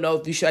 You don't know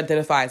if you should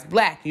identify as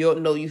black. You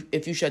don't know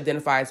if you should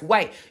identify as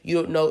white.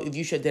 You don't know if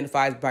you should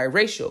identify as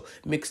biracial,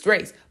 mixed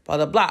race, blah,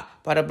 blah, blah,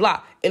 blah, blah,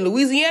 blah. In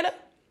Louisiana,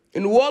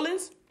 in New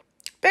Orleans,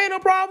 there ain't no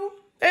problem.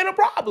 There ain't no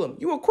problem.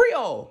 You a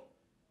Creole.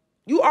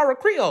 You are a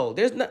Creole.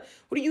 There's not.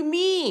 What do you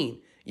mean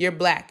you're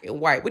black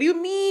and white? What do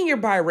you mean you're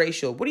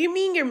biracial? What do you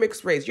mean you're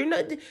mixed race? You're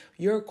not.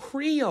 You're a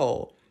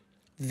Creole.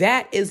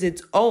 That is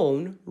its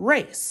own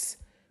race.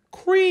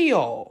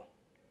 Creole.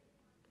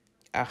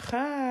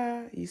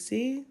 Aha. You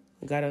see?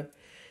 Gotta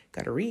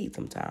read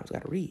sometimes.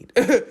 Gotta read.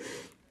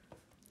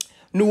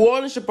 New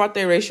Orleans'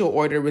 tripartite racial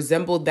order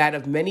resembled that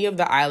of many of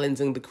the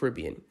islands in the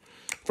Caribbean.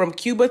 From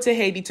Cuba to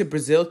Haiti to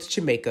Brazil to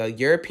Jamaica,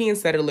 European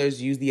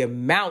settlers used the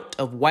amount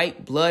of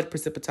white blood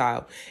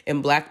precipitile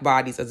in black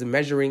bodies as a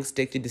measuring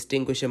stick to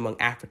distinguish among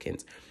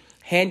Africans,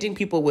 handing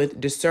people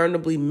with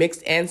discernibly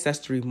mixed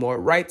ancestry more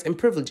rights and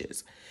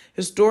privileges.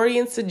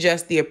 Historians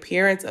suggest the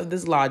appearance of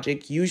this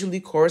logic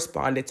usually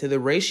corresponded to the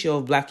ratio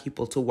of black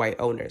people to white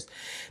owners.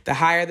 The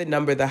higher the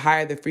number, the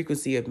higher the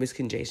frequency of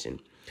misconjugation.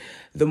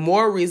 The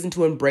more reason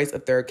to embrace a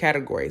third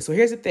category. So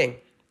here's the thing.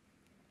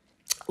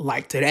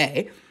 Like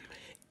today,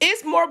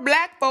 it's more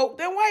black folk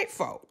than white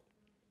folk.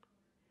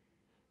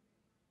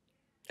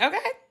 Okay?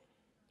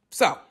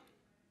 So,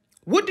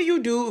 what do you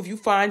do if you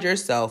find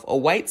yourself a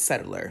white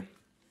settler,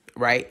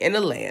 right, in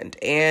a land,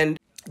 and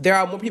there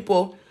are more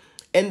people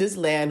in this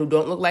land who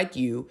don't look like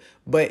you,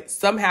 but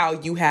somehow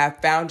you have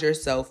found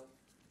yourself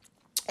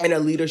in a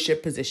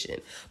leadership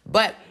position.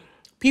 But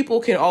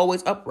people can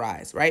always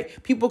uprise,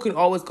 right? People can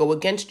always go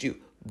against you.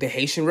 The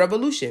Haitian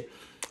Revolution.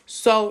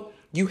 So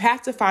you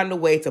have to find a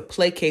way to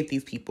placate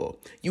these people.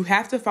 You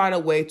have to find a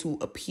way to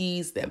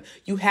appease them.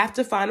 You have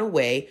to find a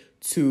way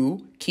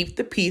to keep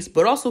the peace,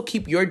 but also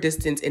keep your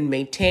distance and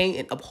maintain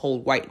and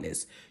uphold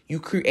whiteness. You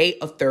create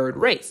a third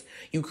race.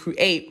 You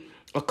create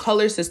a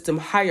color system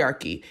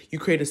hierarchy. You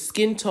create a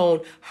skin tone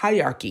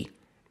hierarchy.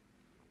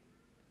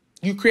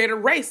 You create a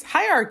race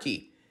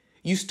hierarchy.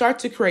 You start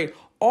to create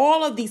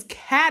all of these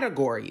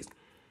categories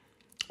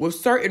with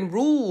certain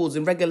rules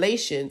and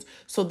regulations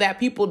so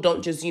that people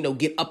don't just,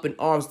 get up in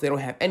arms if they don't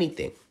have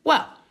anything.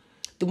 Well,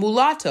 the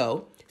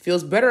mulatto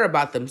feels better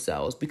about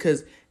themselves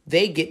because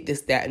they get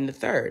this, that, and the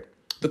third.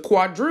 The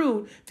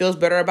quadroon feels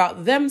better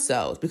about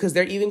themselves because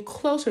they're even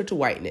closer to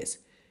whiteness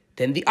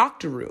than the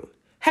octoroon,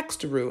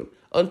 hextoroon,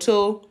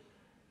 until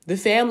the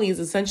family is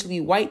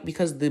essentially white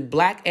because the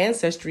black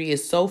ancestry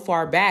is so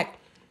far back,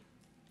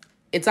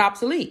 it's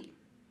obsolete.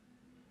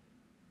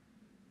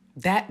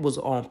 That was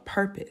on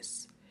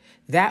purpose.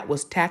 That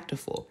was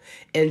tactful.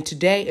 And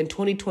today in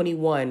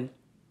 2021,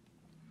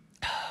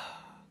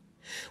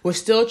 we're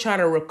still trying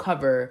to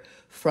recover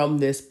from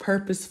this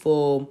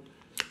purposeful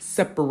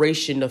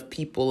separation of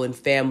people and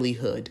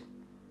familyhood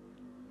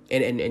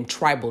and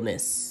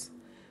tribalness.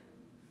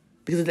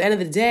 Because at the end of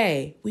the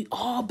day, we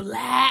all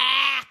black.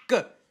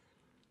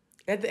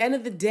 At the end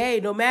of the day,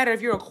 no matter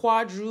if you're a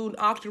quadroon,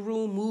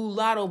 octoroon,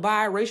 mulatto,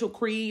 biracial,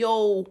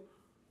 Creole,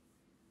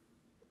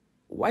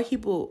 white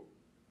people,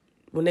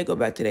 when they go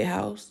back to their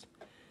house,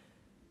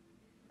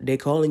 they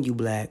calling you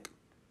black.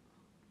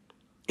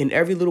 And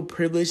every little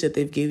privilege that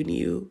they've given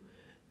you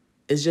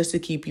is just to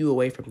keep you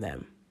away from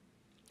them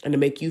and to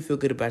make you feel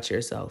good about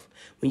yourself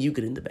when you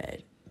get into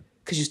bed.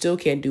 Because you still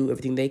can't do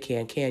everything they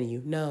can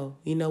you? No.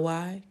 You know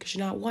why? Because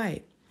you're not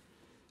white.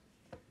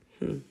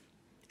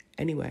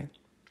 Anyway.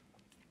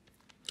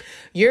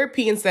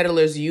 European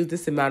settlers used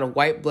this amount of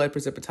white blood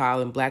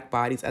precipitile in black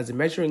bodies as a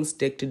measuring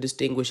stick to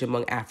distinguish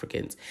among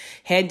Africans,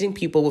 handing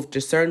people with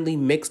discernibly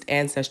mixed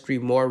ancestry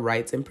more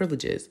rights and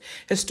privileges.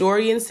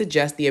 Historians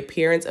suggest the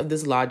appearance of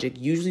this logic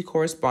usually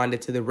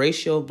corresponded to the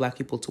ratio of black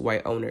people to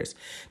white owners.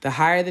 The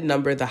higher the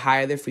number, the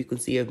higher the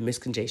frequency of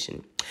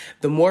misconjugation.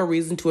 The more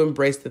reason to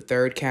embrace the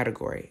third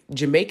category.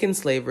 Jamaican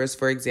slavers,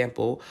 for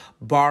example,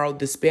 borrowed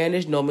the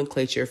Spanish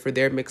nomenclature for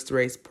their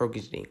mixed-race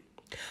progeny.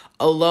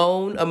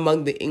 Alone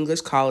among the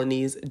English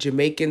colonies,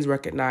 Jamaicans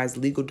recognized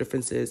legal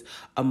differences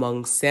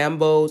among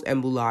Sambos and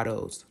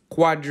mulattoes,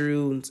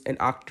 quadroons and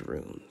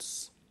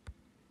octoroons.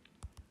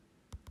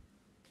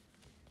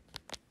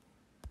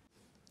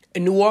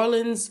 In New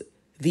Orleans,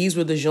 these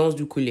were the gens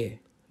du couleur,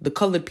 the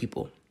colored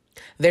people.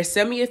 Their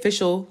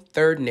semi-official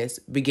thirdness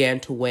began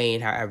to wane,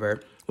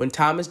 however, when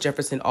Thomas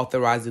Jefferson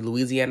authorized the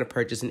Louisiana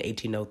Purchase in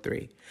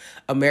 1803.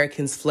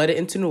 Americans flooded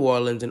into New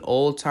Orleans, and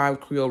old-time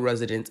Creole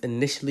residents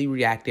initially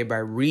reacted by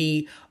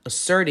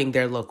reasserting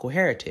their local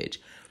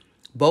heritage.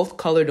 Both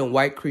colored and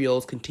white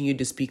Creoles continued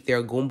to speak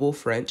their gumbo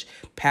French,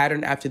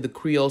 patterned after the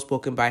Creole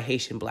spoken by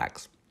Haitian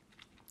blacks.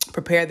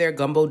 Prepare their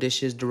gumbo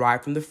dishes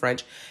derived from the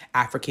French,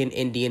 African,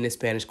 Indian, and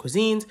Spanish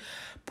cuisines,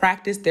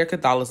 practiced their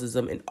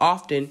Catholicism, and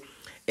often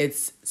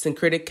its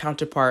syncretic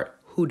counterpart,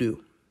 Hoodoo.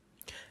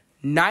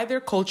 Neither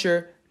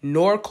culture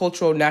nor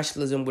cultural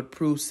nationalism would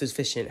prove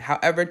sufficient,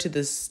 however,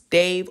 to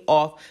stave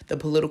off the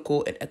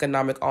political and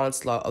economic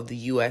onslaught of the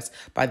U.S.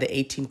 by the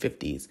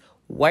 1850s.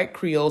 White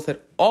Creoles had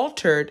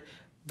altered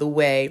the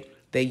way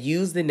they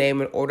used the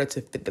name in order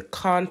to fit the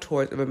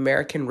contours of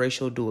American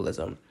racial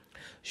dualism.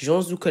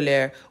 Gens du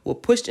Couleur were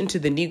pushed into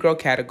the Negro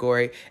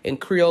category, and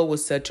Creole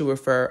was said to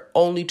refer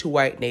only to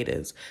white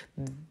natives.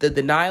 The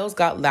denials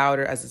got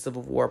louder as the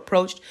Civil War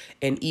approached,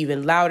 and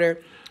even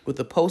louder with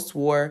the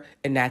post-war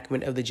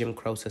enactment of the Jim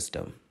Crow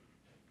system.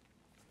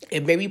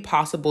 It may be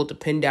possible to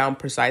pin down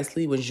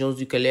precisely when Gens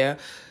du Couleur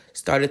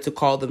started to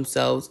call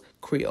themselves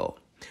Creole,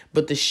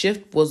 but the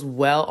shift was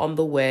well on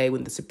the way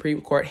when the Supreme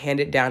Court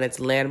handed down its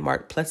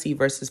landmark Plessy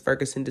versus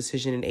Ferguson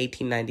decision in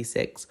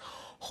 1896.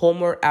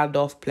 Homer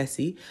Adolphe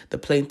Plessy, the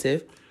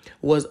plaintiff,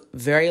 was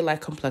very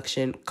light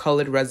complexion,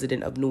 colored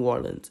resident of New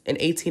Orleans. In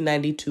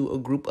 1892, a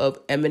group of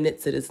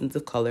eminent citizens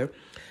of color,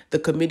 the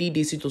Comité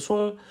des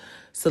Citoyens,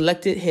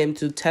 selected him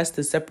to test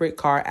the Separate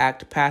Car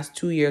Act passed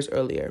 2 years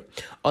earlier.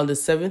 On the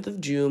 7th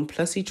of June,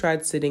 Plessy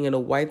tried sitting in a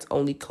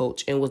whites-only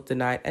coach and was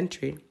denied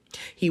entry.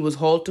 He was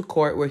hauled to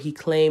court where he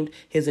claimed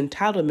his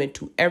entitlement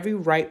to every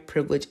right,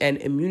 privilege, and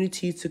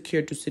immunity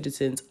secured to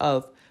citizens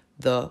of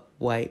the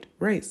white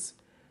race.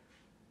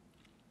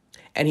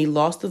 And he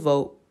lost by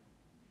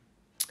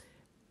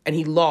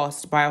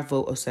a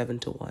vote of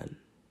 7-1.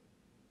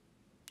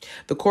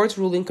 The court's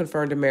ruling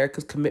confirmed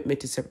America's commitment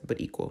to separate but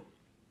equal.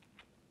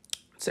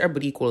 Separate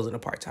but equal is an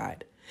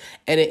apartheid.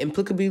 And it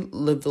implicably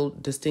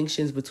revealed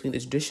distinctions between the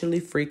traditionally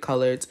free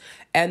coloreds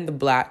and the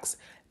blacks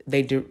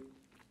they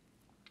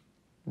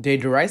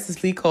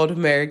derisively called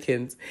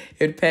Americans.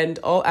 It penned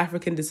all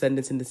African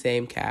descendants in the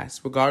same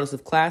caste, regardless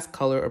of class,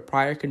 color, or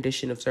prior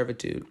condition of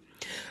servitude.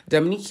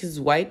 Dominique is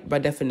white by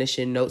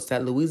definition notes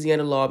that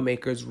Louisiana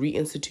lawmakers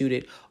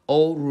reinstituted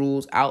old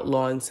rules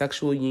outlawing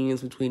sexual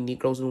unions between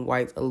Negroes and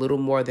whites a little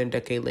more than a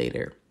decade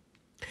later.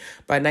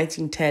 By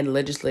 1910,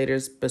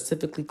 legislators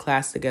specifically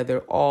classed together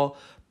all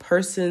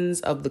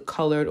persons of the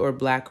colored or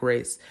black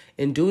race.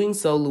 In doing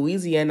so,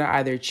 Louisiana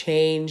either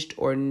changed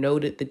or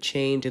noted the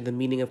change in the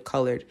meaning of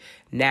colored.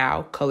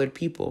 Now, colored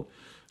people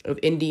of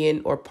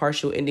Indian or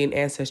partial Indian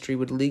ancestry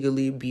would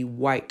legally be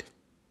white.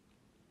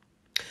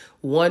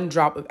 One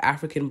drop of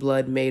African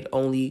blood made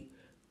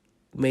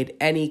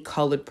any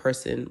colored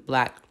person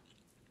black.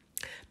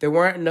 There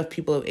weren't enough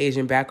people of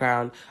Asian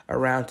background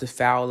around to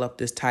foul up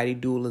this tidy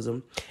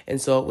dualism, and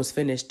so it was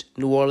finished.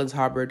 New Orleans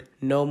harbored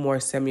no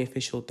more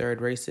semi-official third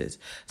races.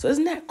 So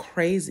isn't that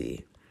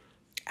crazy?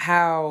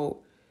 How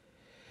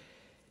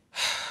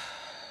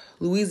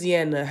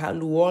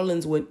New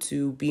Orleans went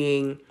to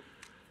being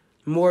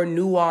more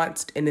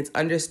nuanced in its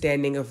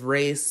understanding of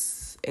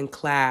race and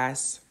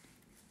class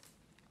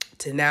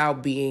to now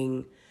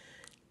being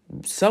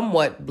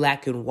somewhat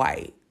black and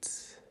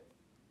white,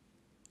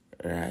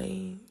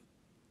 right?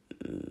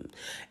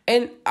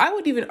 And I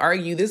would even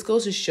argue this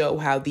goes to show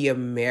how the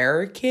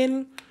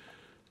American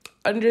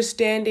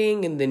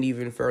understanding, and then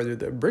even further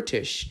the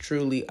British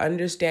truly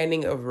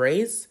understanding of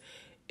race,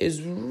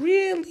 is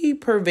really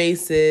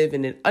pervasive,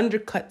 and it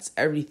undercuts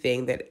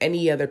everything that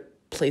any other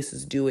place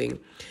is doing.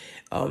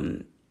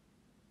 Although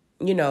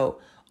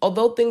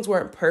things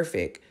weren't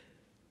perfect,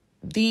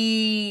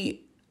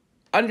 the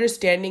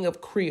understanding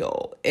of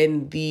Creole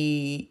and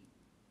the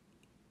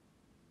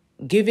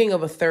giving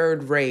of a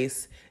third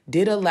race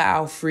did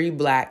allow free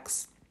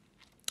blacks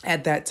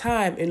at that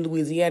time in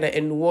Louisiana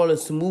and New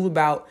Orleans to move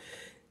about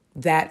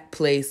that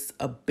place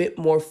a bit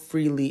more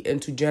freely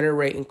and to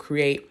generate and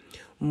create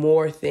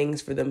more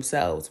things for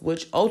themselves,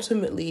 which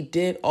ultimately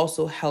did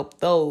also help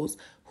those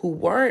who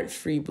weren't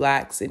free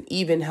blacks and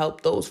even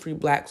help those free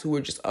blacks who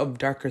were just of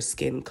darker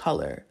skin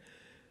color.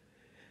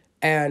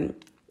 And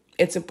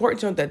it's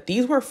important to note that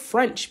these were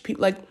French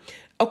people. Like,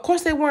 of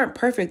course they weren't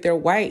perfect. They're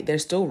white. They're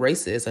still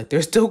racist. Like,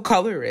 they're still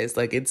colorist.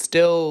 Like, it's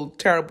still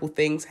terrible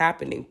things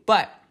happening.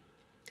 But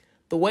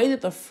the way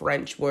that the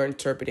French were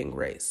interpreting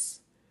race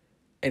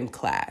and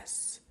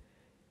class,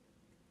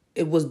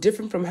 it was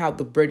different from how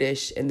the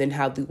British and then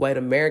how the white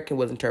American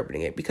was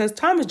interpreting it. Because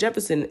Thomas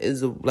Jefferson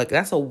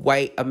that's a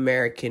white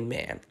American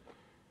man,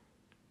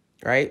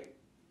 right?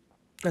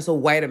 That's a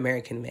white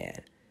American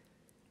man.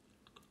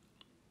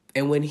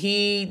 And when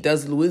he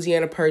does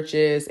Louisiana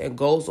Purchase and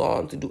goes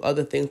on to do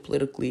other things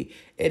politically,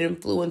 it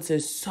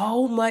influences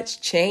so much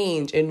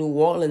change in New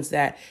Orleans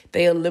that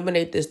they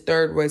eliminate this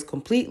third race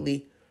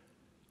completely.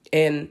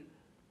 And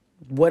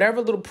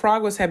whatever little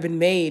progress had been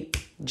made,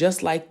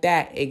 just like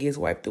that, it gets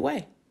wiped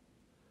away.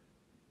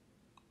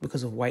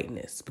 Because of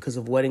whiteness, because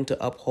of wanting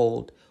to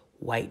uphold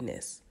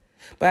whiteness.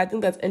 But I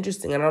think that's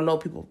interesting. I don't know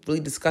if people really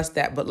discuss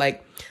that, but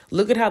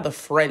look at how the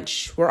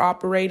French were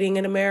operating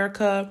in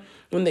America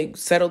when they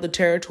settled the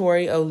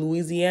territory of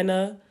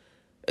Louisiana.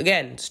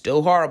 Again,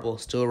 still horrible,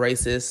 still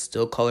racist,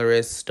 still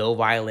colorist, still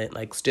violent,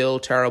 still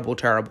terrible,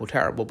 terrible,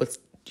 terrible. But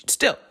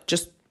still,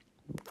 just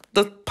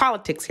the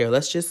politics here.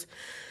 Let's just,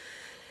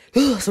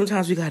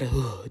 sometimes we gotta,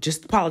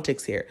 just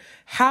politics here.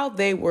 How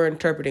they were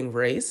interpreting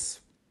race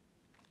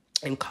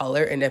and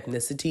color and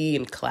ethnicity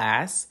and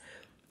class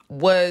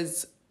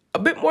was a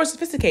bit more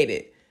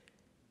sophisticated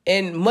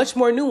and much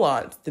more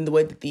nuanced than the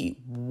way that the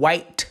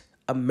white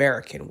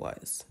American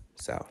was.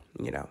 So,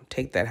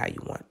 take that how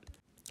you want.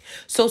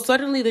 So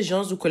suddenly the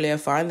gens du couleur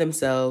find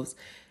themselves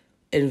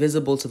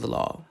invisible to the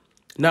law.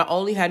 Not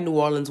only had New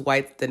Orleans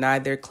whites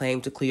denied their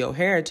claim to Creole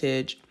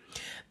heritage,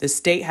 the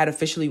state had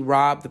officially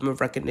robbed them of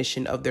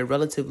recognition of their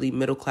relatively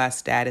middle-class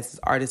status as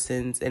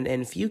artisans and,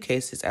 in few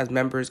cases, as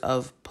members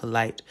of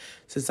polite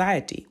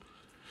society.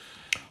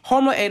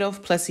 Homer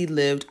Adolphe Plessy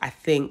lived, I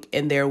think,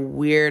 in their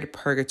weird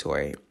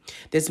purgatory.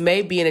 This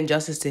may be an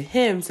injustice to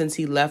him since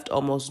he left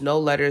almost no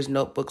letters,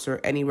 notebooks, or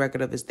any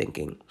record of his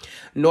thinking.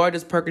 Nor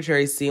does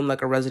purgatory seem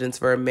like a residence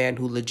for a man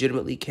who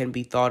legitimately can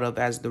be thought of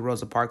as the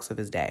Rosa Parks of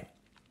his day.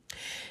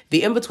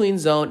 The in-between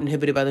zone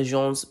inhibited by the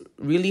gens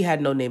really had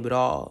no name at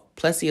all.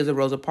 Plessy is a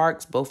Rosa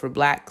Parks, both for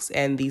blacks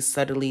and these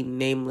suddenly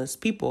nameless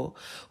people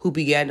who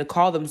began to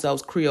call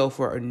themselves Creole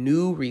for a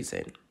new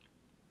reason: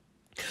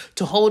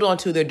 to hold on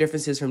to their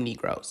differences from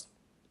Negroes.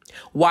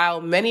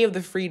 While many of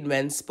the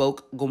freedmen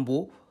spoke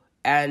Gumbo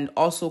and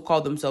also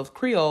called themselves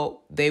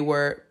Creole, they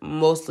were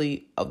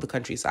mostly of the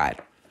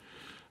countryside,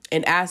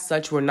 and as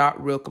such were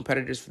not real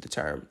competitors for the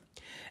term.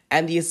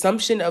 And the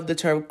assumption of the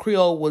term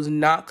Creole was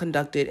not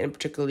conducted in a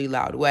particularly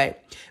loud way.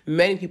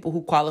 Many people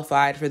who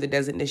qualified for the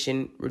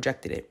designation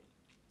rejected it.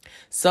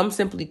 Some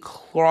simply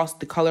crossed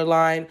the color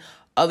line.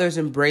 Others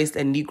embraced a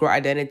Negro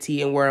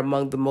identity and were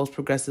among the most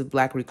progressive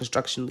Black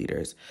Reconstruction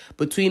leaders.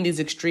 Between these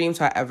extremes,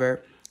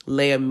 however,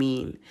 lay a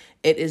mean.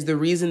 It is the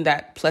reason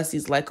that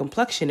Plessy's light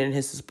complexion and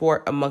his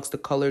support amongst the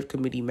colored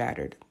committee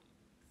mattered.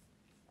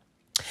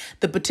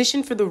 The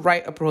petition for the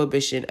right of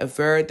prohibition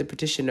averred the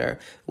petitioner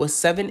was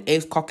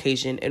 7/8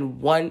 Caucasian and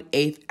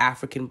 1/8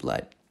 African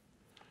blood.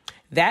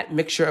 That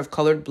mixture of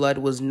colored blood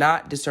was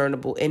not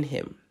discernible in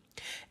him,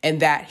 and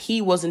that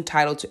he was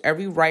entitled to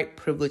every right,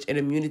 privilege, and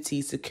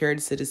immunity secured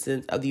to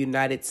citizens of the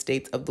United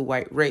States of the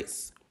white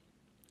race.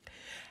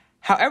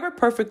 However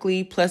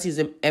perfectly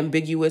Plessy's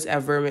ambiguous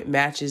averment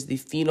matches the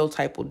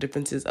phenotypal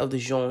differences of the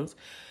gens,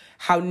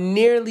 how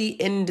nearly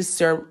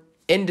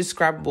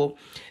indescribable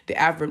the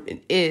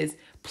averment is,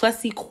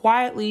 Plessy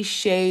quietly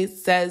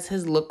says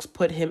his looks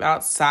put him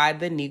outside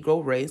the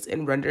Negro race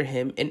and render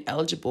him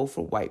ineligible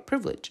for white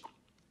privilege.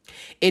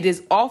 It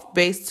is off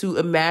base to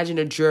imagine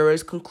a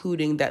jurors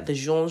concluding that the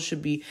gens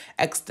should be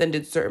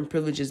extended certain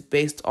privileges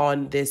based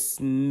on this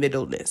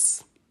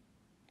middleness.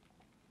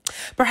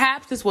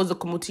 Perhaps this was the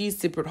committee's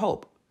secret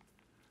hope.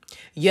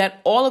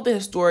 Yet all of the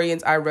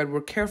historians I read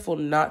were careful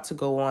not to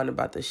go on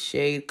about the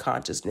shade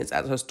consciousness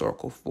as a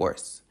historical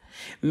force.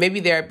 Maybe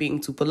they are being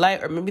too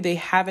polite, or maybe they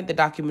haven't the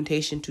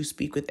documentation to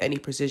speak with any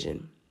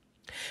precision.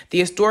 The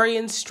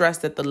historians stress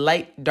that the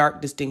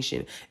light-dark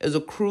distinction is a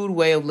crude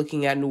way of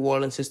looking at New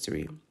Orleans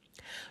history.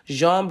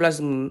 Jean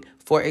Blasingame,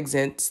 for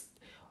instance,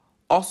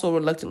 also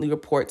reluctantly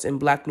reports in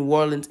Black New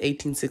Orleans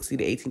 1860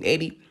 to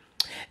 1880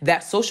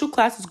 that social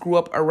classes grew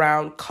up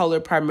around color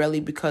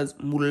primarily because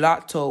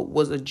mulatto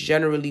was a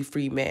generally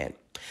free man.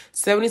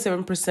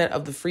 77%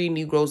 of the free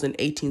Negroes in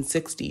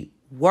 1860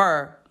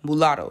 were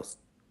mulattoes.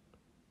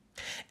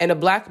 And a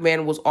black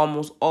man was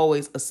almost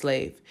always a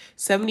slave.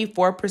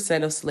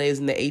 74% of slaves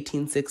in the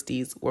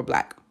 1860s were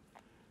black.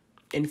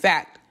 In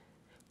fact,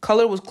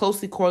 color was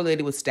closely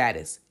correlated with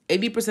status.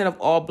 80% of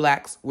all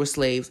blacks were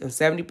slaves and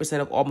 70%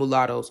 of all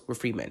mulattoes were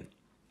free men.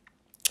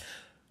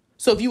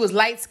 So if you was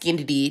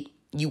light-skinned,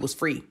 you was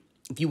free.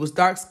 If you was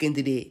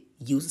dark-skinned,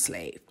 you was a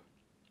slave.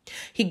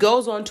 He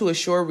goes on to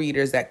assure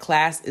readers that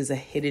class is a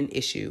hidden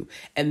issue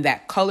and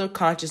that color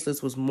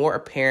consciousness was more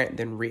apparent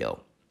than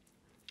real.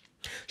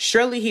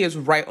 Surely he is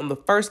right on the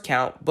first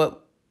count,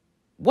 but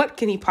what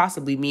can he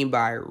possibly mean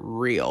by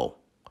real?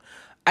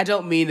 I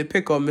don't mean to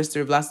pick on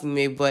Mr.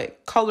 Blasingame,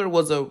 but color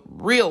was a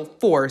real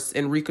force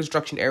in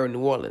Reconstruction era New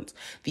Orleans.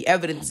 The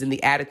evidence is in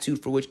the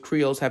attitude for which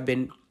Creoles have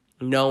been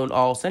known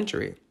all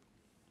century.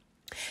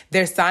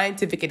 Their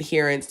scientific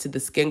adherence to the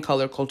skin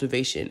color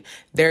cultivation,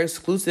 their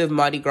exclusive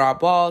Mardi Gras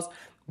balls,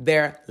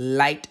 their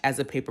light as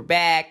a paper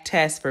bag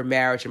test for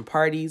marriage and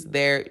parties,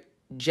 their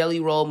Jelly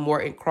Roll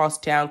Morton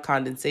crosstown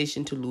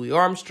condensation to Louis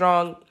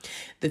Armstrong.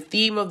 The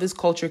theme of this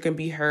culture can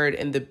be heard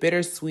in the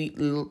bittersweet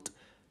lilt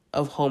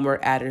of Homer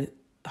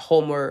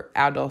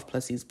Adolphe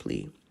Plessy's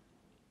plea.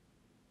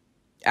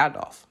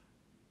 Adolphe.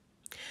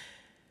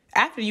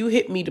 After you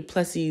hit me to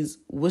Plessy's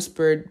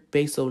whispered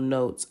basso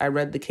notes, I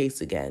read the case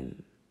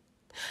again.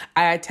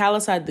 I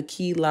italicized the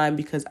key line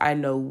because I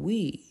know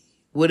we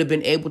would have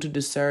been able to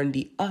discern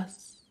the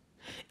us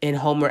in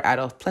Homer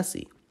Adolphe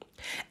Plessy,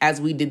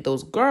 as we did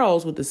those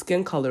girls with the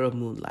skin color of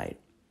moonlight.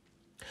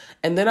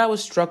 And then I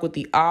was struck with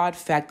the odd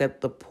fact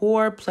that the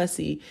poor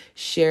Plessy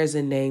shares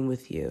a name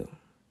with you.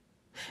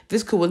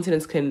 This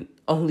coincidence can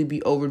only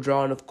be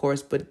overdrawn, of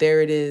course, but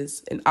there it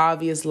is, an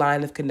obvious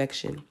line of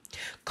connection,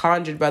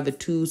 conjured by the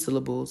two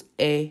syllables,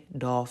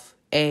 Adolphe,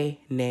 a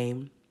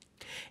name,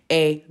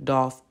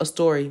 Adolphe, a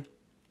story.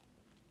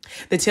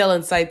 The tale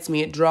incites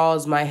me. It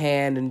draws my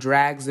hand and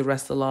drags the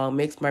rest along,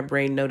 makes my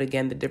brain note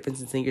again the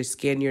differences in your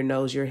skin, your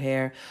nose, your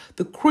hair,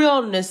 the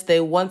Creoleness they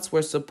once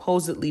were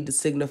supposedly to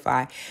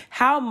signify.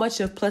 How much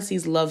of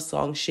Plessy's love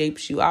song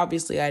shapes you?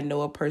 Obviously, I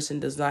know a person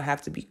does not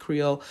have to be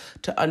Creole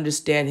to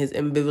understand his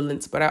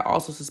ambivalence, but I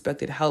also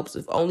suspect it helps,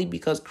 if only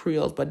because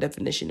Creoles, by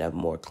definition, have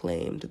more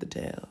claim to the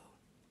tale.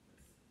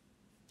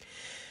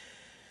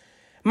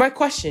 My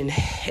question,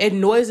 it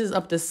noises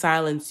up the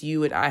silence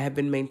you and I have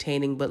been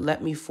maintaining, but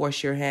let me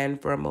force your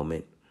hand for a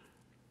moment.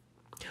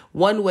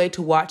 One way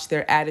to watch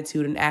their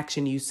attitude and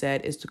action, you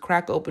said, is to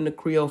crack open a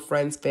Creole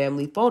friend's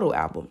family photo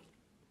album.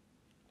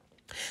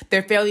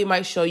 Their family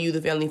might show you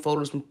the family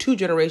photos from 2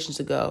 generations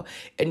ago,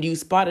 and you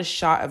spot a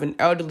shot of an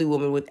elderly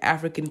woman with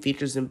African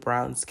features and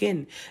brown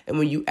skin. And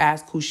when you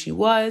ask who she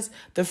was,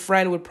 the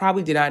friend would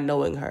probably deny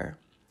knowing her.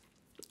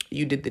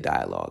 You did the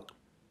dialogue.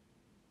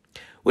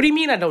 What do you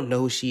mean I don't know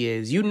who she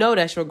is? You know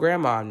that's your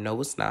grandma.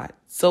 No, it's not.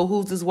 So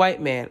who's this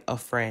white man? A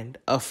friend.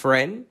 A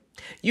friend?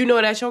 You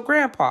know that's your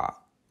grandpa.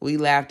 We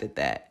laughed at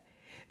that.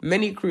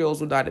 Many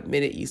Creoles would not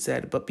admit it, you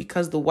said, but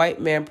because the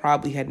white man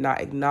probably had not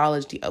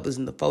acknowledged the others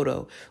in the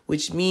photo,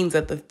 which means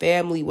that the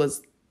family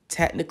was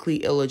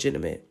technically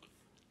illegitimate.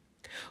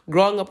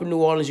 Growing up in New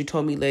Orleans, you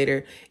told me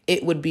later,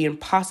 it would be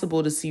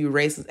impossible to see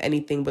race as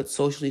anything but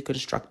socially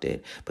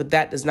constructed, but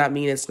that does not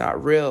mean it's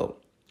not real.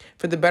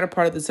 For the better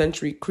part of the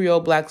century, Creole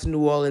blacks in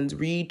New Orleans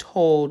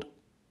retooled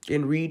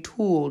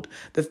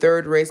the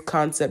third race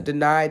concept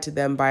denied to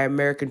them by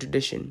American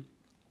tradition.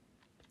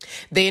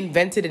 They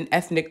invented an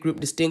ethnic group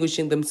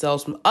distinguishing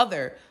themselves from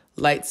other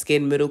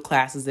light-skinned middle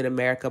classes in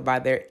America by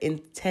their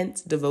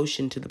intense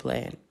devotion to the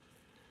plan.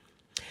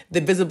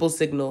 The visible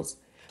signals,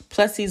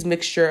 Plessy's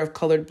mixture of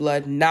colored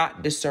blood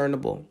not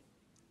discernible.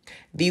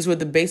 These were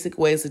the basic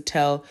ways to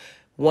tell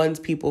one's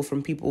people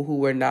from people who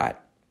were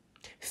not.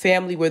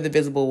 Family were the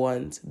visible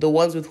ones, the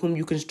ones with whom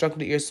you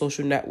constructed your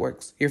social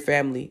networks, your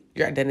family,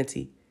 your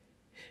identity.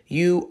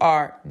 You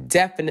are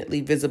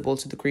definitely visible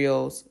to the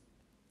Creoles.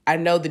 I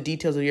know the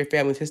details of your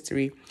family's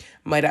history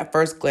might at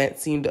first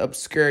glance seem to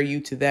obscure you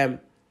to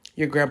them.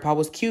 Your grandpa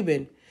was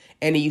Cuban,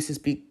 and he used to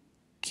speak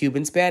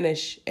Cuban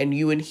Spanish, and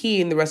you and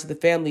he and the rest of the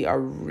family are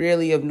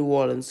really of New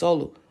Orleans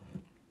solo.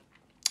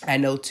 I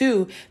know,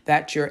 too,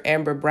 that your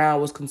amber brown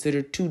was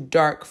considered too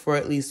dark for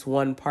at least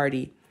one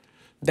party,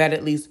 that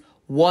at least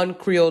one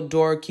Creole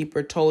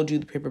doorkeeper told you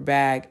the paper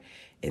bag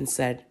and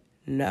said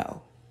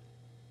no.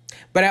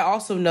 But I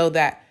also know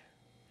that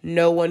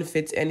no one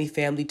fits any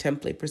family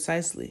template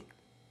precisely.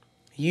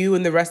 You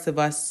and the rest of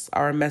us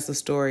are a mess of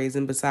stories,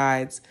 and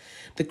besides,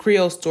 the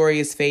Creole story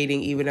is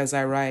fading even as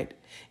I write,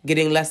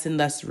 getting less and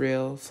less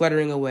real,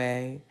 fluttering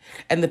away,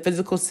 and the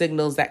physical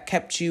signals that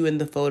kept you in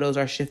the photos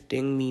are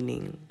shifting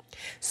meaning.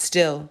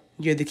 Still,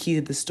 you're the key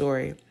to the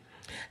story,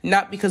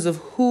 not because of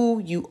who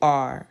you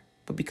are,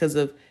 but because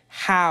of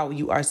how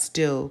you are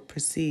still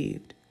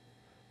perceived.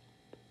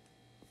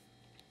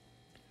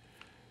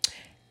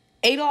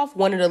 Adolphe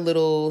wanted a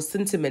little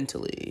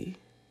sentimentally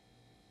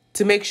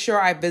to make sure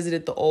I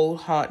visited the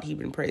old haunt he'd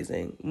been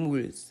praising,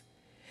 Mour's.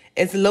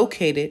 It's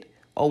located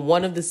on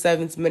one of the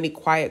 7's many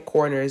quiet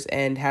corners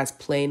and has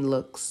plain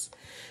looks.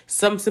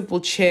 Some simple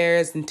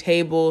chairs and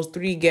tables,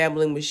 3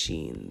 gambling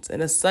machines,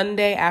 and a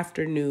Sunday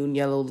afternoon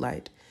yellow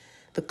light,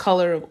 the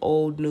color of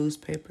old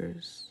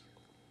newspapers.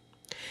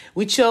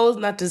 We chose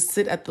not to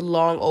sit at the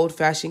long,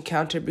 old-fashioned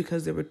counter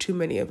because there were too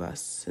many of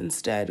us.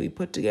 Instead, we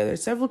put together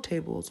several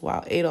tables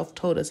while Adolphe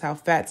told us how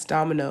Fats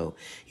Domino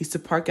used to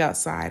park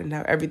outside and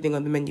how everything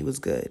on the menu was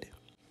good.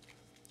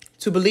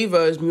 To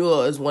believers,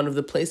 Mule is one of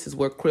the places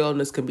where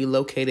Creoleness can be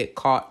located,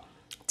 caught,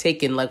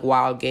 taken like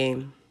wild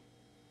game.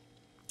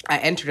 I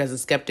entered as a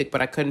skeptic,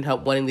 but I couldn't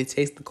help wanting to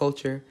taste the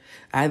culture.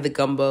 I had the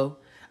gumbo.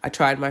 I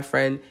tried my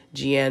friend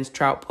Gian's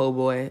trout po'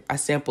 boy. I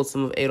sampled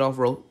some of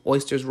Adolphe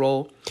Oyster's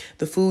roll.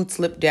 The food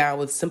slipped down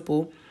with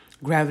simple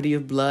gravity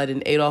of blood,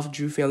 and Adolphe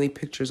drew family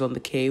pictures on the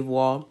cave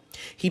wall.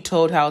 He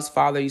told how his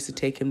father used to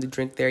take him to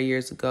drink there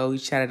years ago. He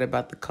chatted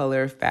about the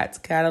color of Fat's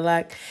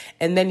Cadillac,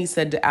 and then he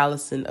said to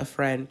Allison, a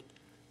friend,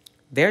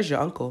 "There's your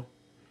uncle,"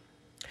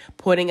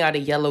 pointing out a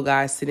yellow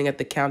guy sitting at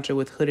the counter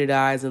with hooded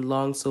eyes and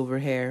long silver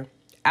hair.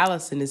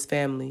 Allison is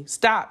family.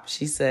 "Stop,"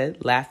 she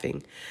said,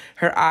 laughing,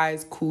 her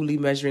eyes coolly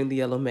measuring the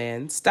yellow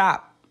man.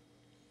 "Stop."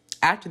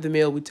 After the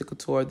meal, we took a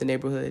tour of the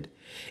neighborhood.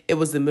 It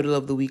was the middle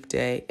of the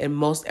weekday, and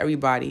most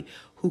everybody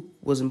who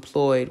was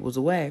employed was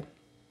away.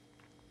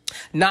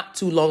 Not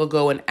too long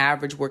ago, an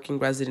average working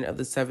resident of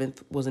the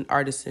 7th was an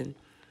artisan.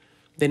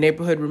 The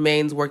neighborhood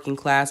remains working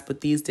class, but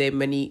these days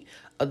many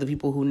of the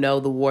people who know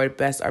the ward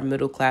best are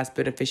middle-class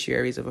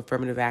beneficiaries of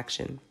affirmative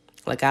action,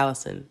 like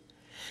Allison.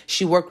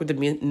 She worked with the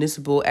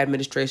municipal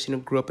administration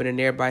and grew up in a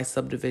nearby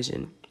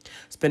subdivision,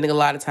 spending a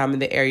lot of time in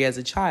the area as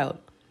a child.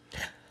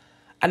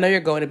 "I know you're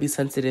going to be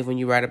sensitive when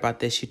you write about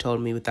this," she told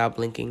me without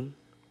blinking.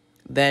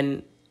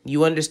 "Then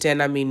you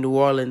understand I mean New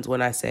Orleans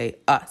when I say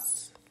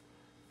us."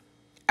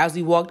 As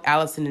we walked,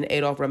 Allison and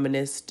Adolphe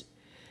reminisced.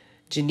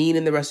 Janine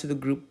and the rest of the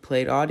group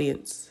played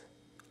audience.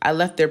 I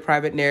left their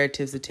private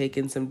narratives to take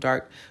in some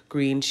dark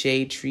green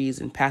shade trees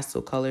and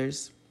pastel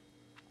colors.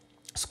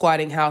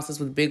 Squatting houses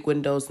with big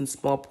windows and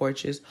small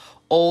porches.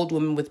 Old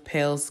women with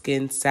pale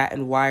skin sat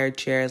in wired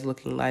chairs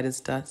looking light as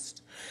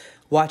dust,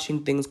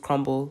 watching things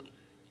crumble.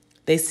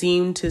 They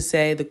seemed to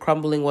say the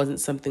crumbling wasn't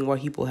something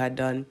white people had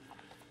done.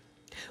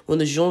 When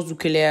the Gens du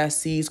Clair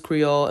seized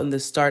Creole in the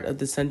start of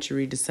the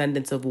century,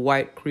 descendants of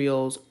white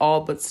Creoles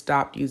all but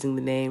stopped using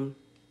the name,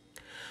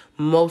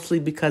 mostly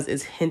because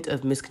its hint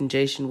of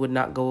misconjugation would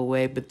not go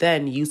away. But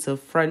then use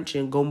of French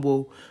and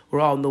Gombo were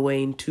on the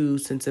wane too,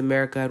 since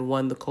America had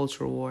won the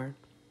Cultural War.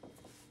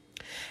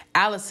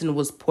 Allison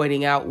was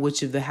pointing out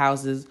which of the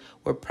houses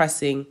were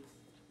pressing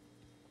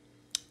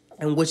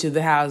and which of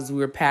the houses we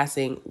were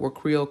passing were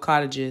Creole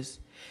cottages.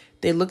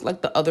 They looked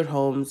like the other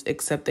homes,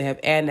 except they have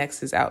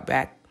annexes out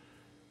back.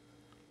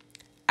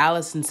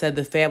 Allison said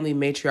the family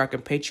matriarch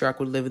and patriarch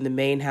would live in the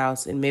main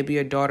house, and maybe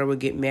your daughter would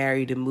get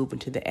married and move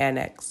into the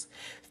annex.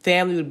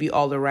 Family would be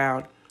all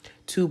around.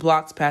 2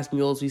 blocks past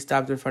Mules, we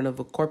stopped in front of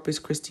a Corpus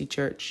Christi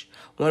church,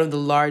 one of the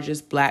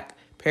largest black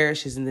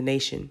parishes in the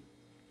nation.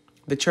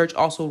 The church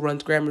also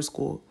runs grammar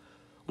school,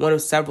 one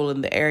of several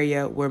in the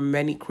area where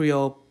many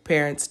Creole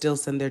parents still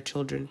send their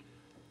children.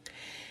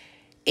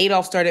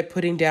 Adolphe started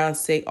putting down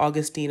St.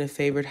 Augustine, a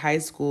favorite high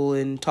school,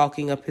 and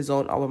talking up his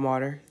own alma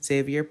mater,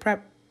 Xavier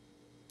Prep,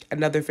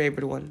 another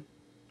favorite one.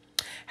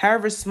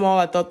 However small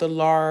I thought the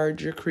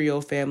larger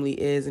Creole family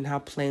is and how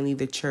plainly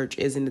the church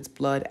is in its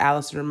blood,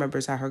 Allison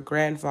remembers how her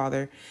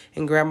grandfather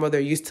and grandmother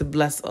used to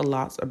bless a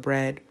lot of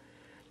bread.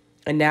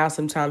 And now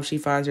sometimes she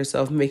finds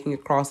herself making a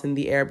cross in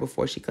the air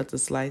before she cuts a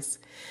slice.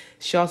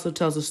 She also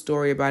tells a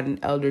story about an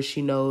elder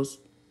she knows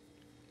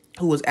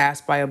who was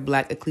asked by a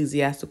black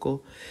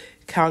ecclesiastical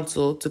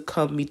council to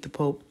come meet the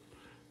Pope.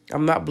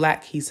 "I'm not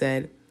black," he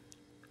said,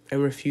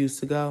 and refused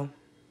to go.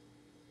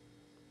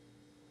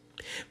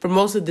 For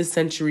most of this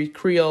century,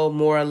 Creole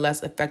more or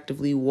less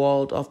effectively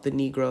walled off the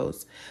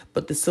Negroes,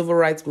 but the civil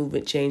rights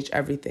movement changed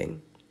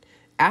everything.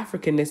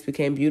 Africanness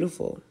became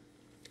beautiful.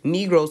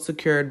 Negroes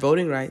secured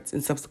voting rights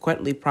and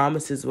subsequently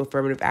promises of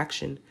affirmative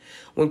action.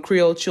 When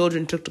Creole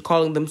children took to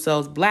calling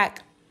themselves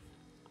black,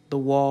 the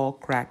wall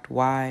cracked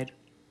wide.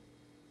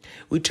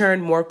 We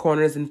turned more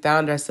corners and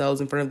found ourselves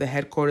in front of the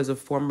headquarters of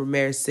former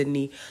Mayor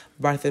Sidney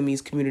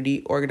Barthelme's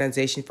Community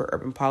Organization for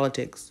Urban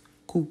Politics,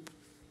 COOP.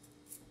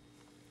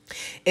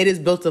 It is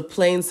built of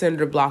plain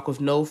cinder block with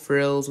no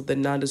frills, with a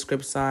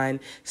nondescript sign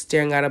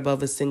staring out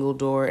above a single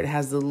door. It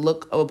has the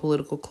look of a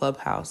political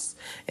clubhouse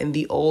in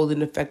the old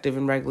and effective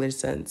and regular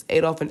sense.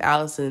 Adolphe and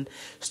Allison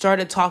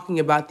started talking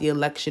about the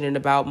election and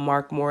about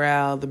Marc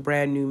Morel, the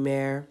brand new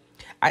mayor.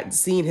 I'd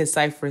seen his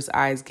cipherous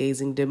eyes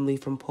gazing dimly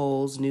from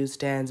poles,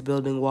 newsstands,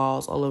 building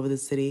walls all over the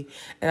city,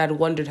 and I'd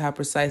wondered how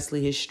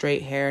precisely his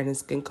straight hair and his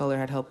skin color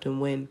had helped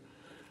him win.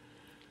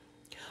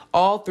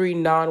 All 3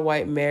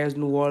 non-white mayors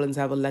New Orleans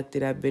have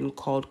elected have been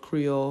called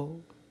Creole.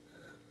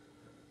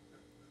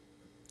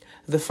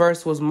 The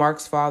first was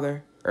Marc's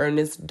father,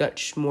 Ernest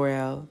Dutch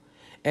Morel,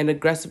 an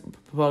aggressive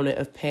proponent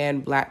of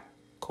pan-black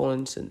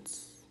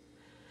coalitions.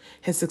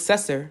 His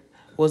successor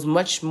was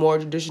much more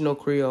traditional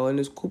Creole, and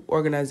his coup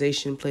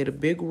organization played a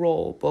big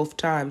role both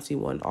times he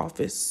won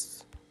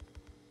office.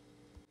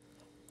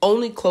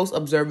 Only close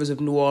observers of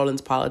New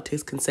Orleans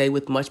politics can say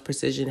with much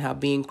precision how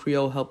being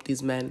Creole helped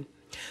these men.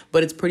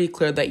 But it's pretty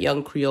clear that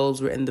young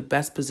Creoles were in the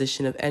best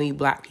position of any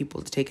black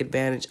people to take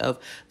advantage of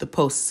the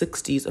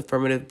post-60s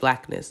affirmative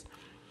blackness.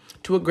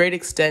 To a great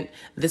extent,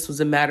 this was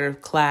a matter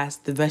of class,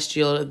 the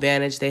vestigial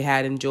advantage they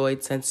had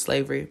enjoyed since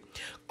slavery.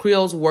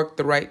 Creoles worked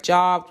the right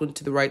jobs, went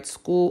to the right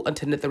school,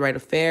 attended the right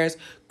affairs.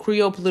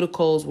 Creole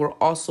politicals were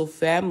also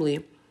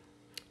family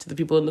to the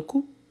people in the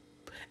coup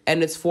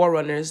and its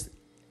forerunners,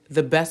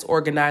 the best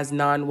organized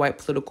non-white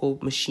political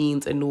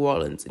machines in New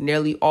Orleans,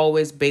 nearly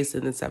always based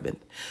in the 7th.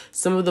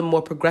 Some of the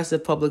more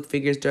progressive public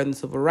figures during the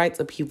civil rights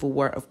upheaval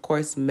were, of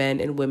course, men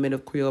and women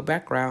of Creole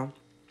background,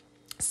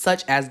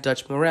 such as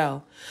Dutch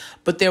Morel.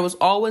 But there was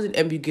always an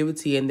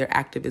ambiguity in their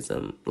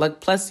activism.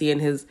 Like Plessy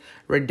and his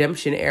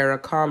Redemption-era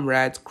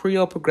comrades,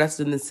 Creole progressives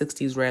in the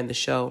 60s ran the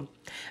show.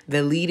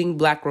 The leading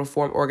black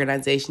reform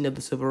organization of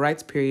the civil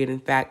rights period, in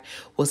fact,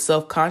 was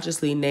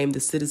self-consciously named the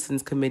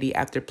Citizens Committee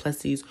after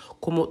Plessy's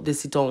Comment des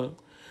Citoyens.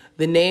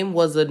 The name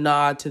was a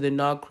nod to the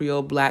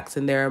non-Creole blacks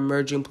and their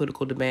emerging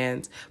political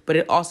demands, but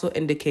it also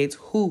indicates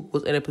who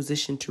was in a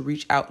position to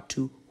reach out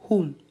to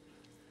whom.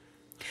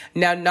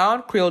 Now,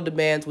 non-Creole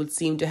demands would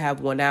seem to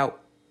have won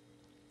out.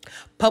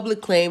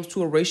 Public claims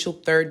to a racial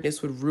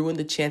thirdness would ruin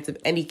the chance of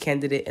any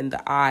candidate in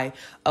the eye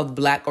of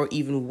black or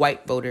even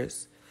white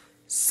voters,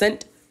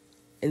 scant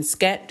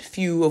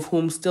few of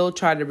whom still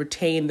try to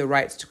retain the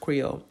rights to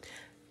Creole.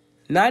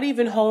 Not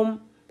even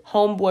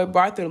homeboy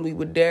Bartholomew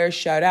would dare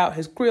shout out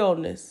his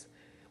Creoleness.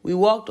 We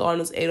walked on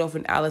as Adolphe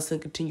and Allison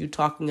continued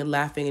talking and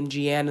laughing, and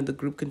Jeanne and the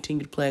group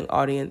continued playing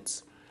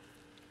audience.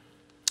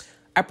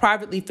 I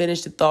privately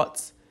finished the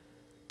thoughts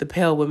the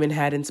pale women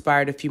had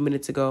inspired a few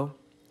minutes ago.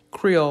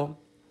 Creole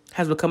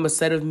has become a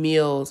set of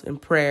meals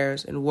and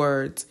prayers and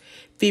words,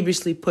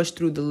 feverishly pushed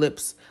through the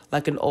lips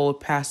like an old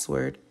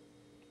password.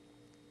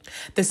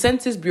 The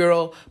Census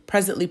Bureau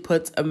presently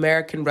puts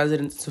American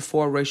residents into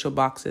 4 racial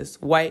boxes: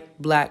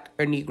 white, black,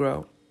 or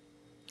Negro,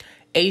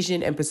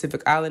 Asian and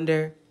Pacific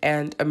Islander,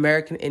 and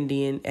American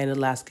Indian and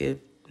Alaska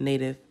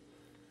Native.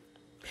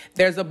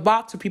 There's a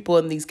box for people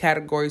in these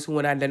categories who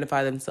want to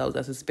identify themselves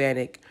as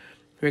Hispanic,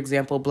 for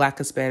example, Black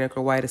Hispanic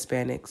or White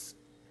Hispanics.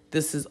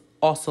 This is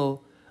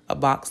also a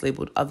box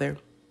labeled Other.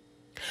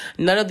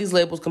 None of these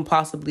labels can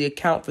possibly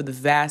account for the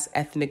vast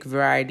ethnic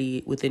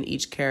variety within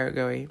each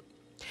category.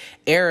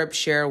 Arabs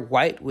share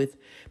white with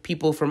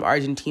people from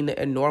Argentina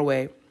and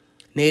Norway.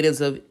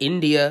 Natives of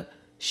India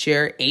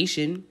share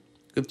Asian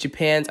with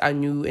Japan's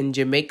Ainu and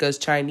Jamaica's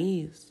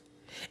Chinese.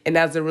 And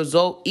as a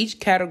result, each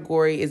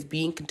category is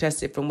being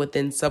contested from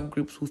within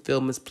subgroups who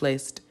feel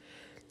misplaced.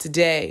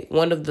 Today,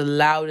 one of the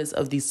loudest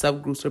of these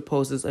subgroups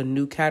proposes a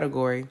new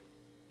category: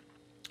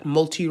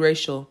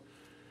 multiracial,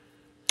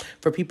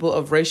 for people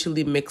of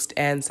racially mixed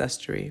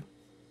ancestry.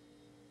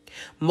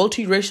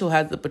 Multiracial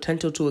has the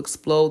potential to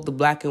explode the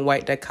black and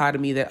white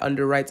dichotomy that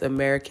underwrites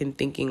American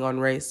thinking on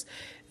race.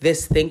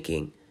 This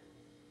thinking,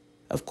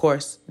 of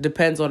course,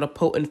 depends on a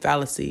potent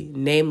fallacy,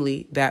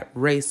 namely that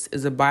race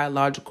is a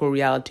biological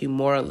reality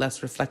more or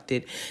less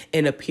reflected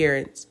in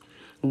appearance.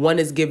 One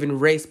is given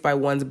race by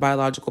one's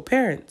biological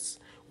parents.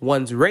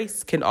 One's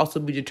race can also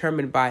be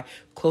determined by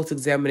close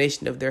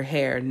examination of their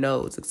hair,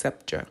 nose,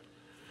 etc.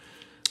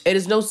 It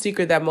is no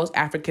secret that most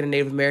African and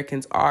Native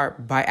Americans are,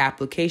 by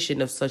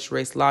application of such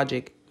race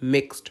logic,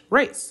 mixed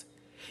race.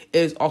 It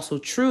is also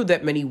true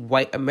that many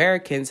white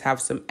Americans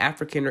have some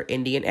African or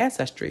Indian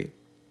ancestry.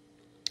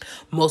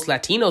 Most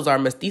Latinos are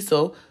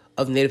mestizo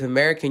of Native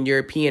American,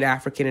 European,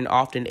 African, and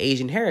often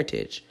Asian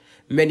heritage.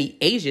 Many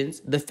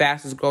Asians, the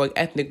fastest growing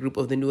ethnic group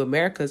of the new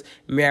Americas,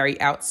 marry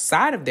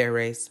outside of their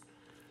race.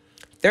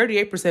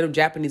 38% of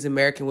Japanese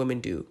American women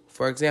do,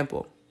 for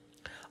example.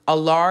 A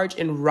large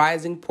and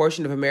rising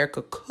portion of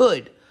America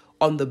could,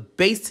 on the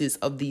basis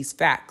of these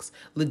facts,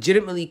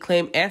 legitimately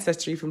claim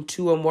ancestry from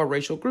 2 or more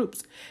racial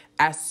groups,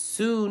 as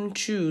soon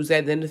choose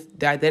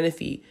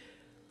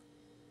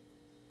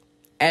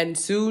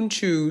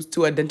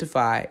to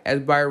identify as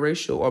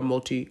biracial or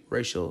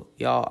multiracial.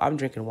 Y'all, I'm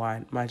drinking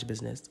wine. Mind your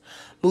business.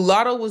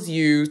 Mulatto was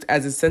used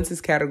as a census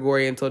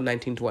category until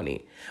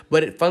 1920,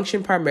 but it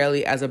functioned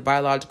primarily as a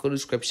biological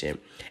description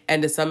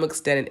and to some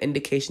extent an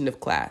indication of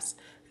class,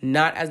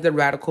 not as the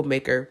radical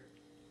maker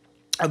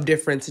of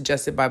difference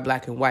suggested by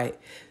black and white.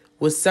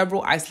 With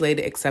several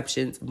isolated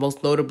exceptions,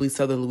 most notably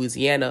Southern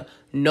Louisiana,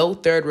 no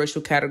third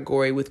racial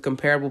category with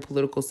comparable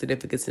political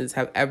significances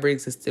have ever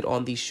existed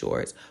on these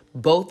shores.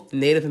 Both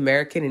Native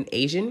American and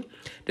Asian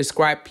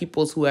describe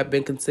peoples who have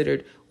been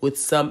considered with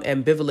some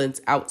ambivalence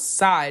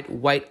outside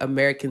white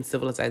American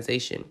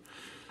civilization,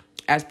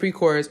 as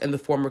precursors in the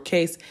former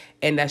case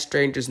and as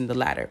strangers in the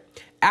latter.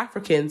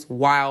 Africans,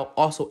 while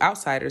also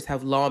outsiders,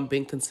 have long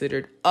been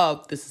considered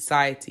of the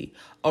society,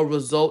 a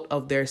result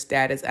of their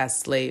status as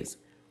slaves.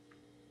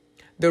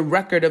 The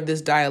record of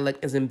this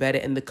dialect is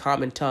embedded in the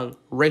common tongue,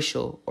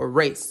 racial or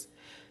race,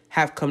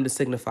 have come to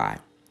signify.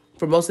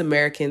 For most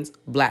Americans,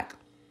 black.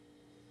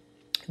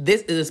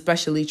 This is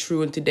especially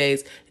true in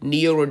today's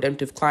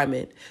neo-redemptive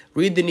climate.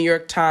 Read the New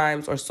York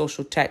Times or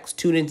social text.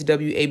 Tune into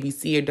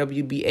WABC or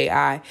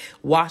WBAI.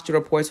 Watch the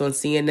reports on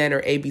CNN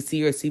or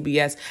ABC or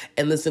CBS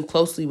and listen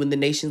closely when the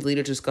nation's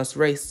leaders discuss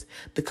race.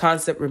 The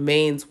concept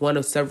remains one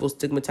of several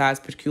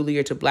stigmatized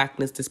peculiar to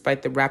blackness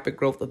despite the rapid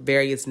growth of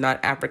various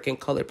non-African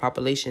colored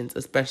populations,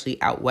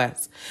 especially out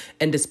west.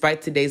 And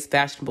despite today's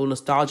fashionable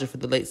nostalgia for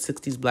the late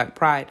 60s black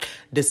pride,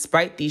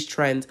 despite these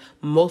trends,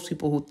 most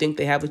people who think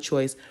they have a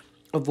choice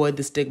avoid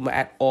the stigma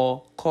at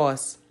all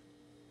costs.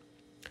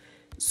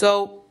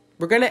 So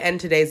we're going to end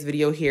today's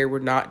video here. We're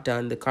not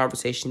done. The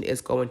conversation is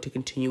going to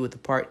continue with the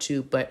part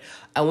 2, but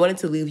I wanted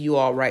to leave you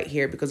all right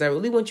here because I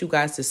really want you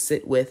guys to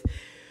sit with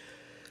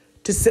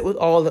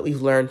all that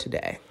we've learned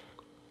today.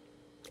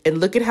 And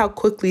look at how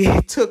quickly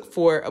it took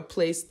for a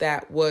place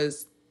that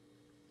was,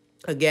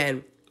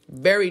 again,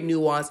 very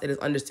nuanced in its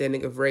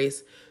understanding of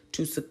race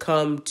to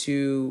succumb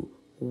to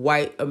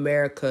white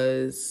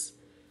America's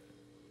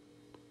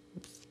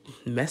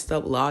messed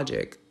up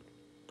logic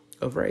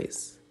of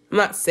race. I'm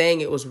not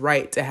saying it was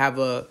right to have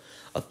a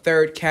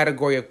third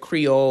category of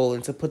Creole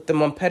and to put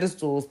them on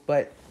pedestals,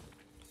 but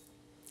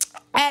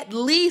at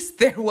least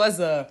there was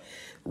a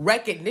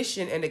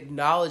recognition and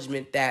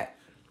acknowledgement that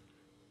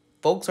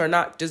folks are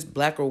not just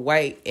black or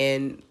white,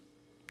 and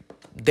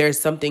there's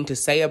something to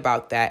say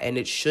about that, and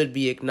it should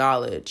be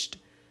acknowledged.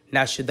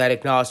 Now, should that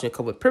acknowledgement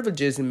come with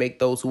privileges and make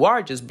those who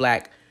are just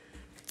black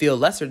feel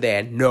lesser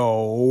than?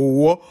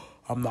 No,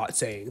 I'm not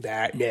saying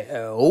that,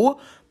 no.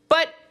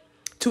 But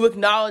to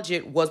acknowledge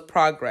it was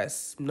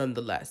progress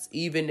nonetheless,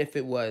 even if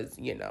it was,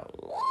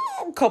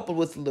 coupled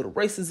with a little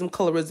racism,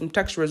 colorism,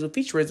 texturism,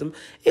 featureism,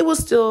 it was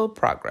still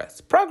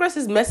progress. Progress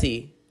is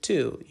messy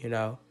too,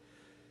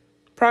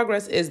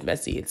 Progress is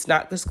messy. It's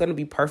not just going to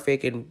be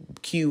perfect and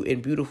cute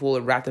and beautiful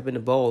and wrapped up in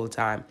a bow all the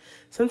time.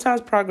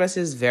 Sometimes progress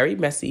is very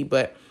messy,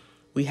 but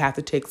we have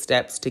to take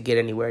steps to get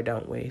anywhere,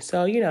 don't we?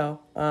 So,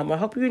 I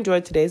hope you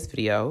enjoyed today's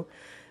video.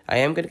 I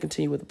am going to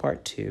continue with the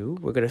part 2.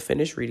 We're going to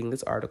finish reading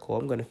this article.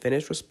 I'm going to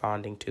finish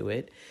responding to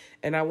it.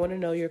 And I want to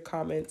know your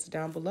comments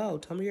down below.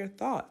 Tell me your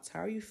thoughts.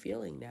 How are you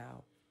feeling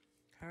now?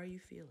 How are you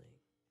feeling?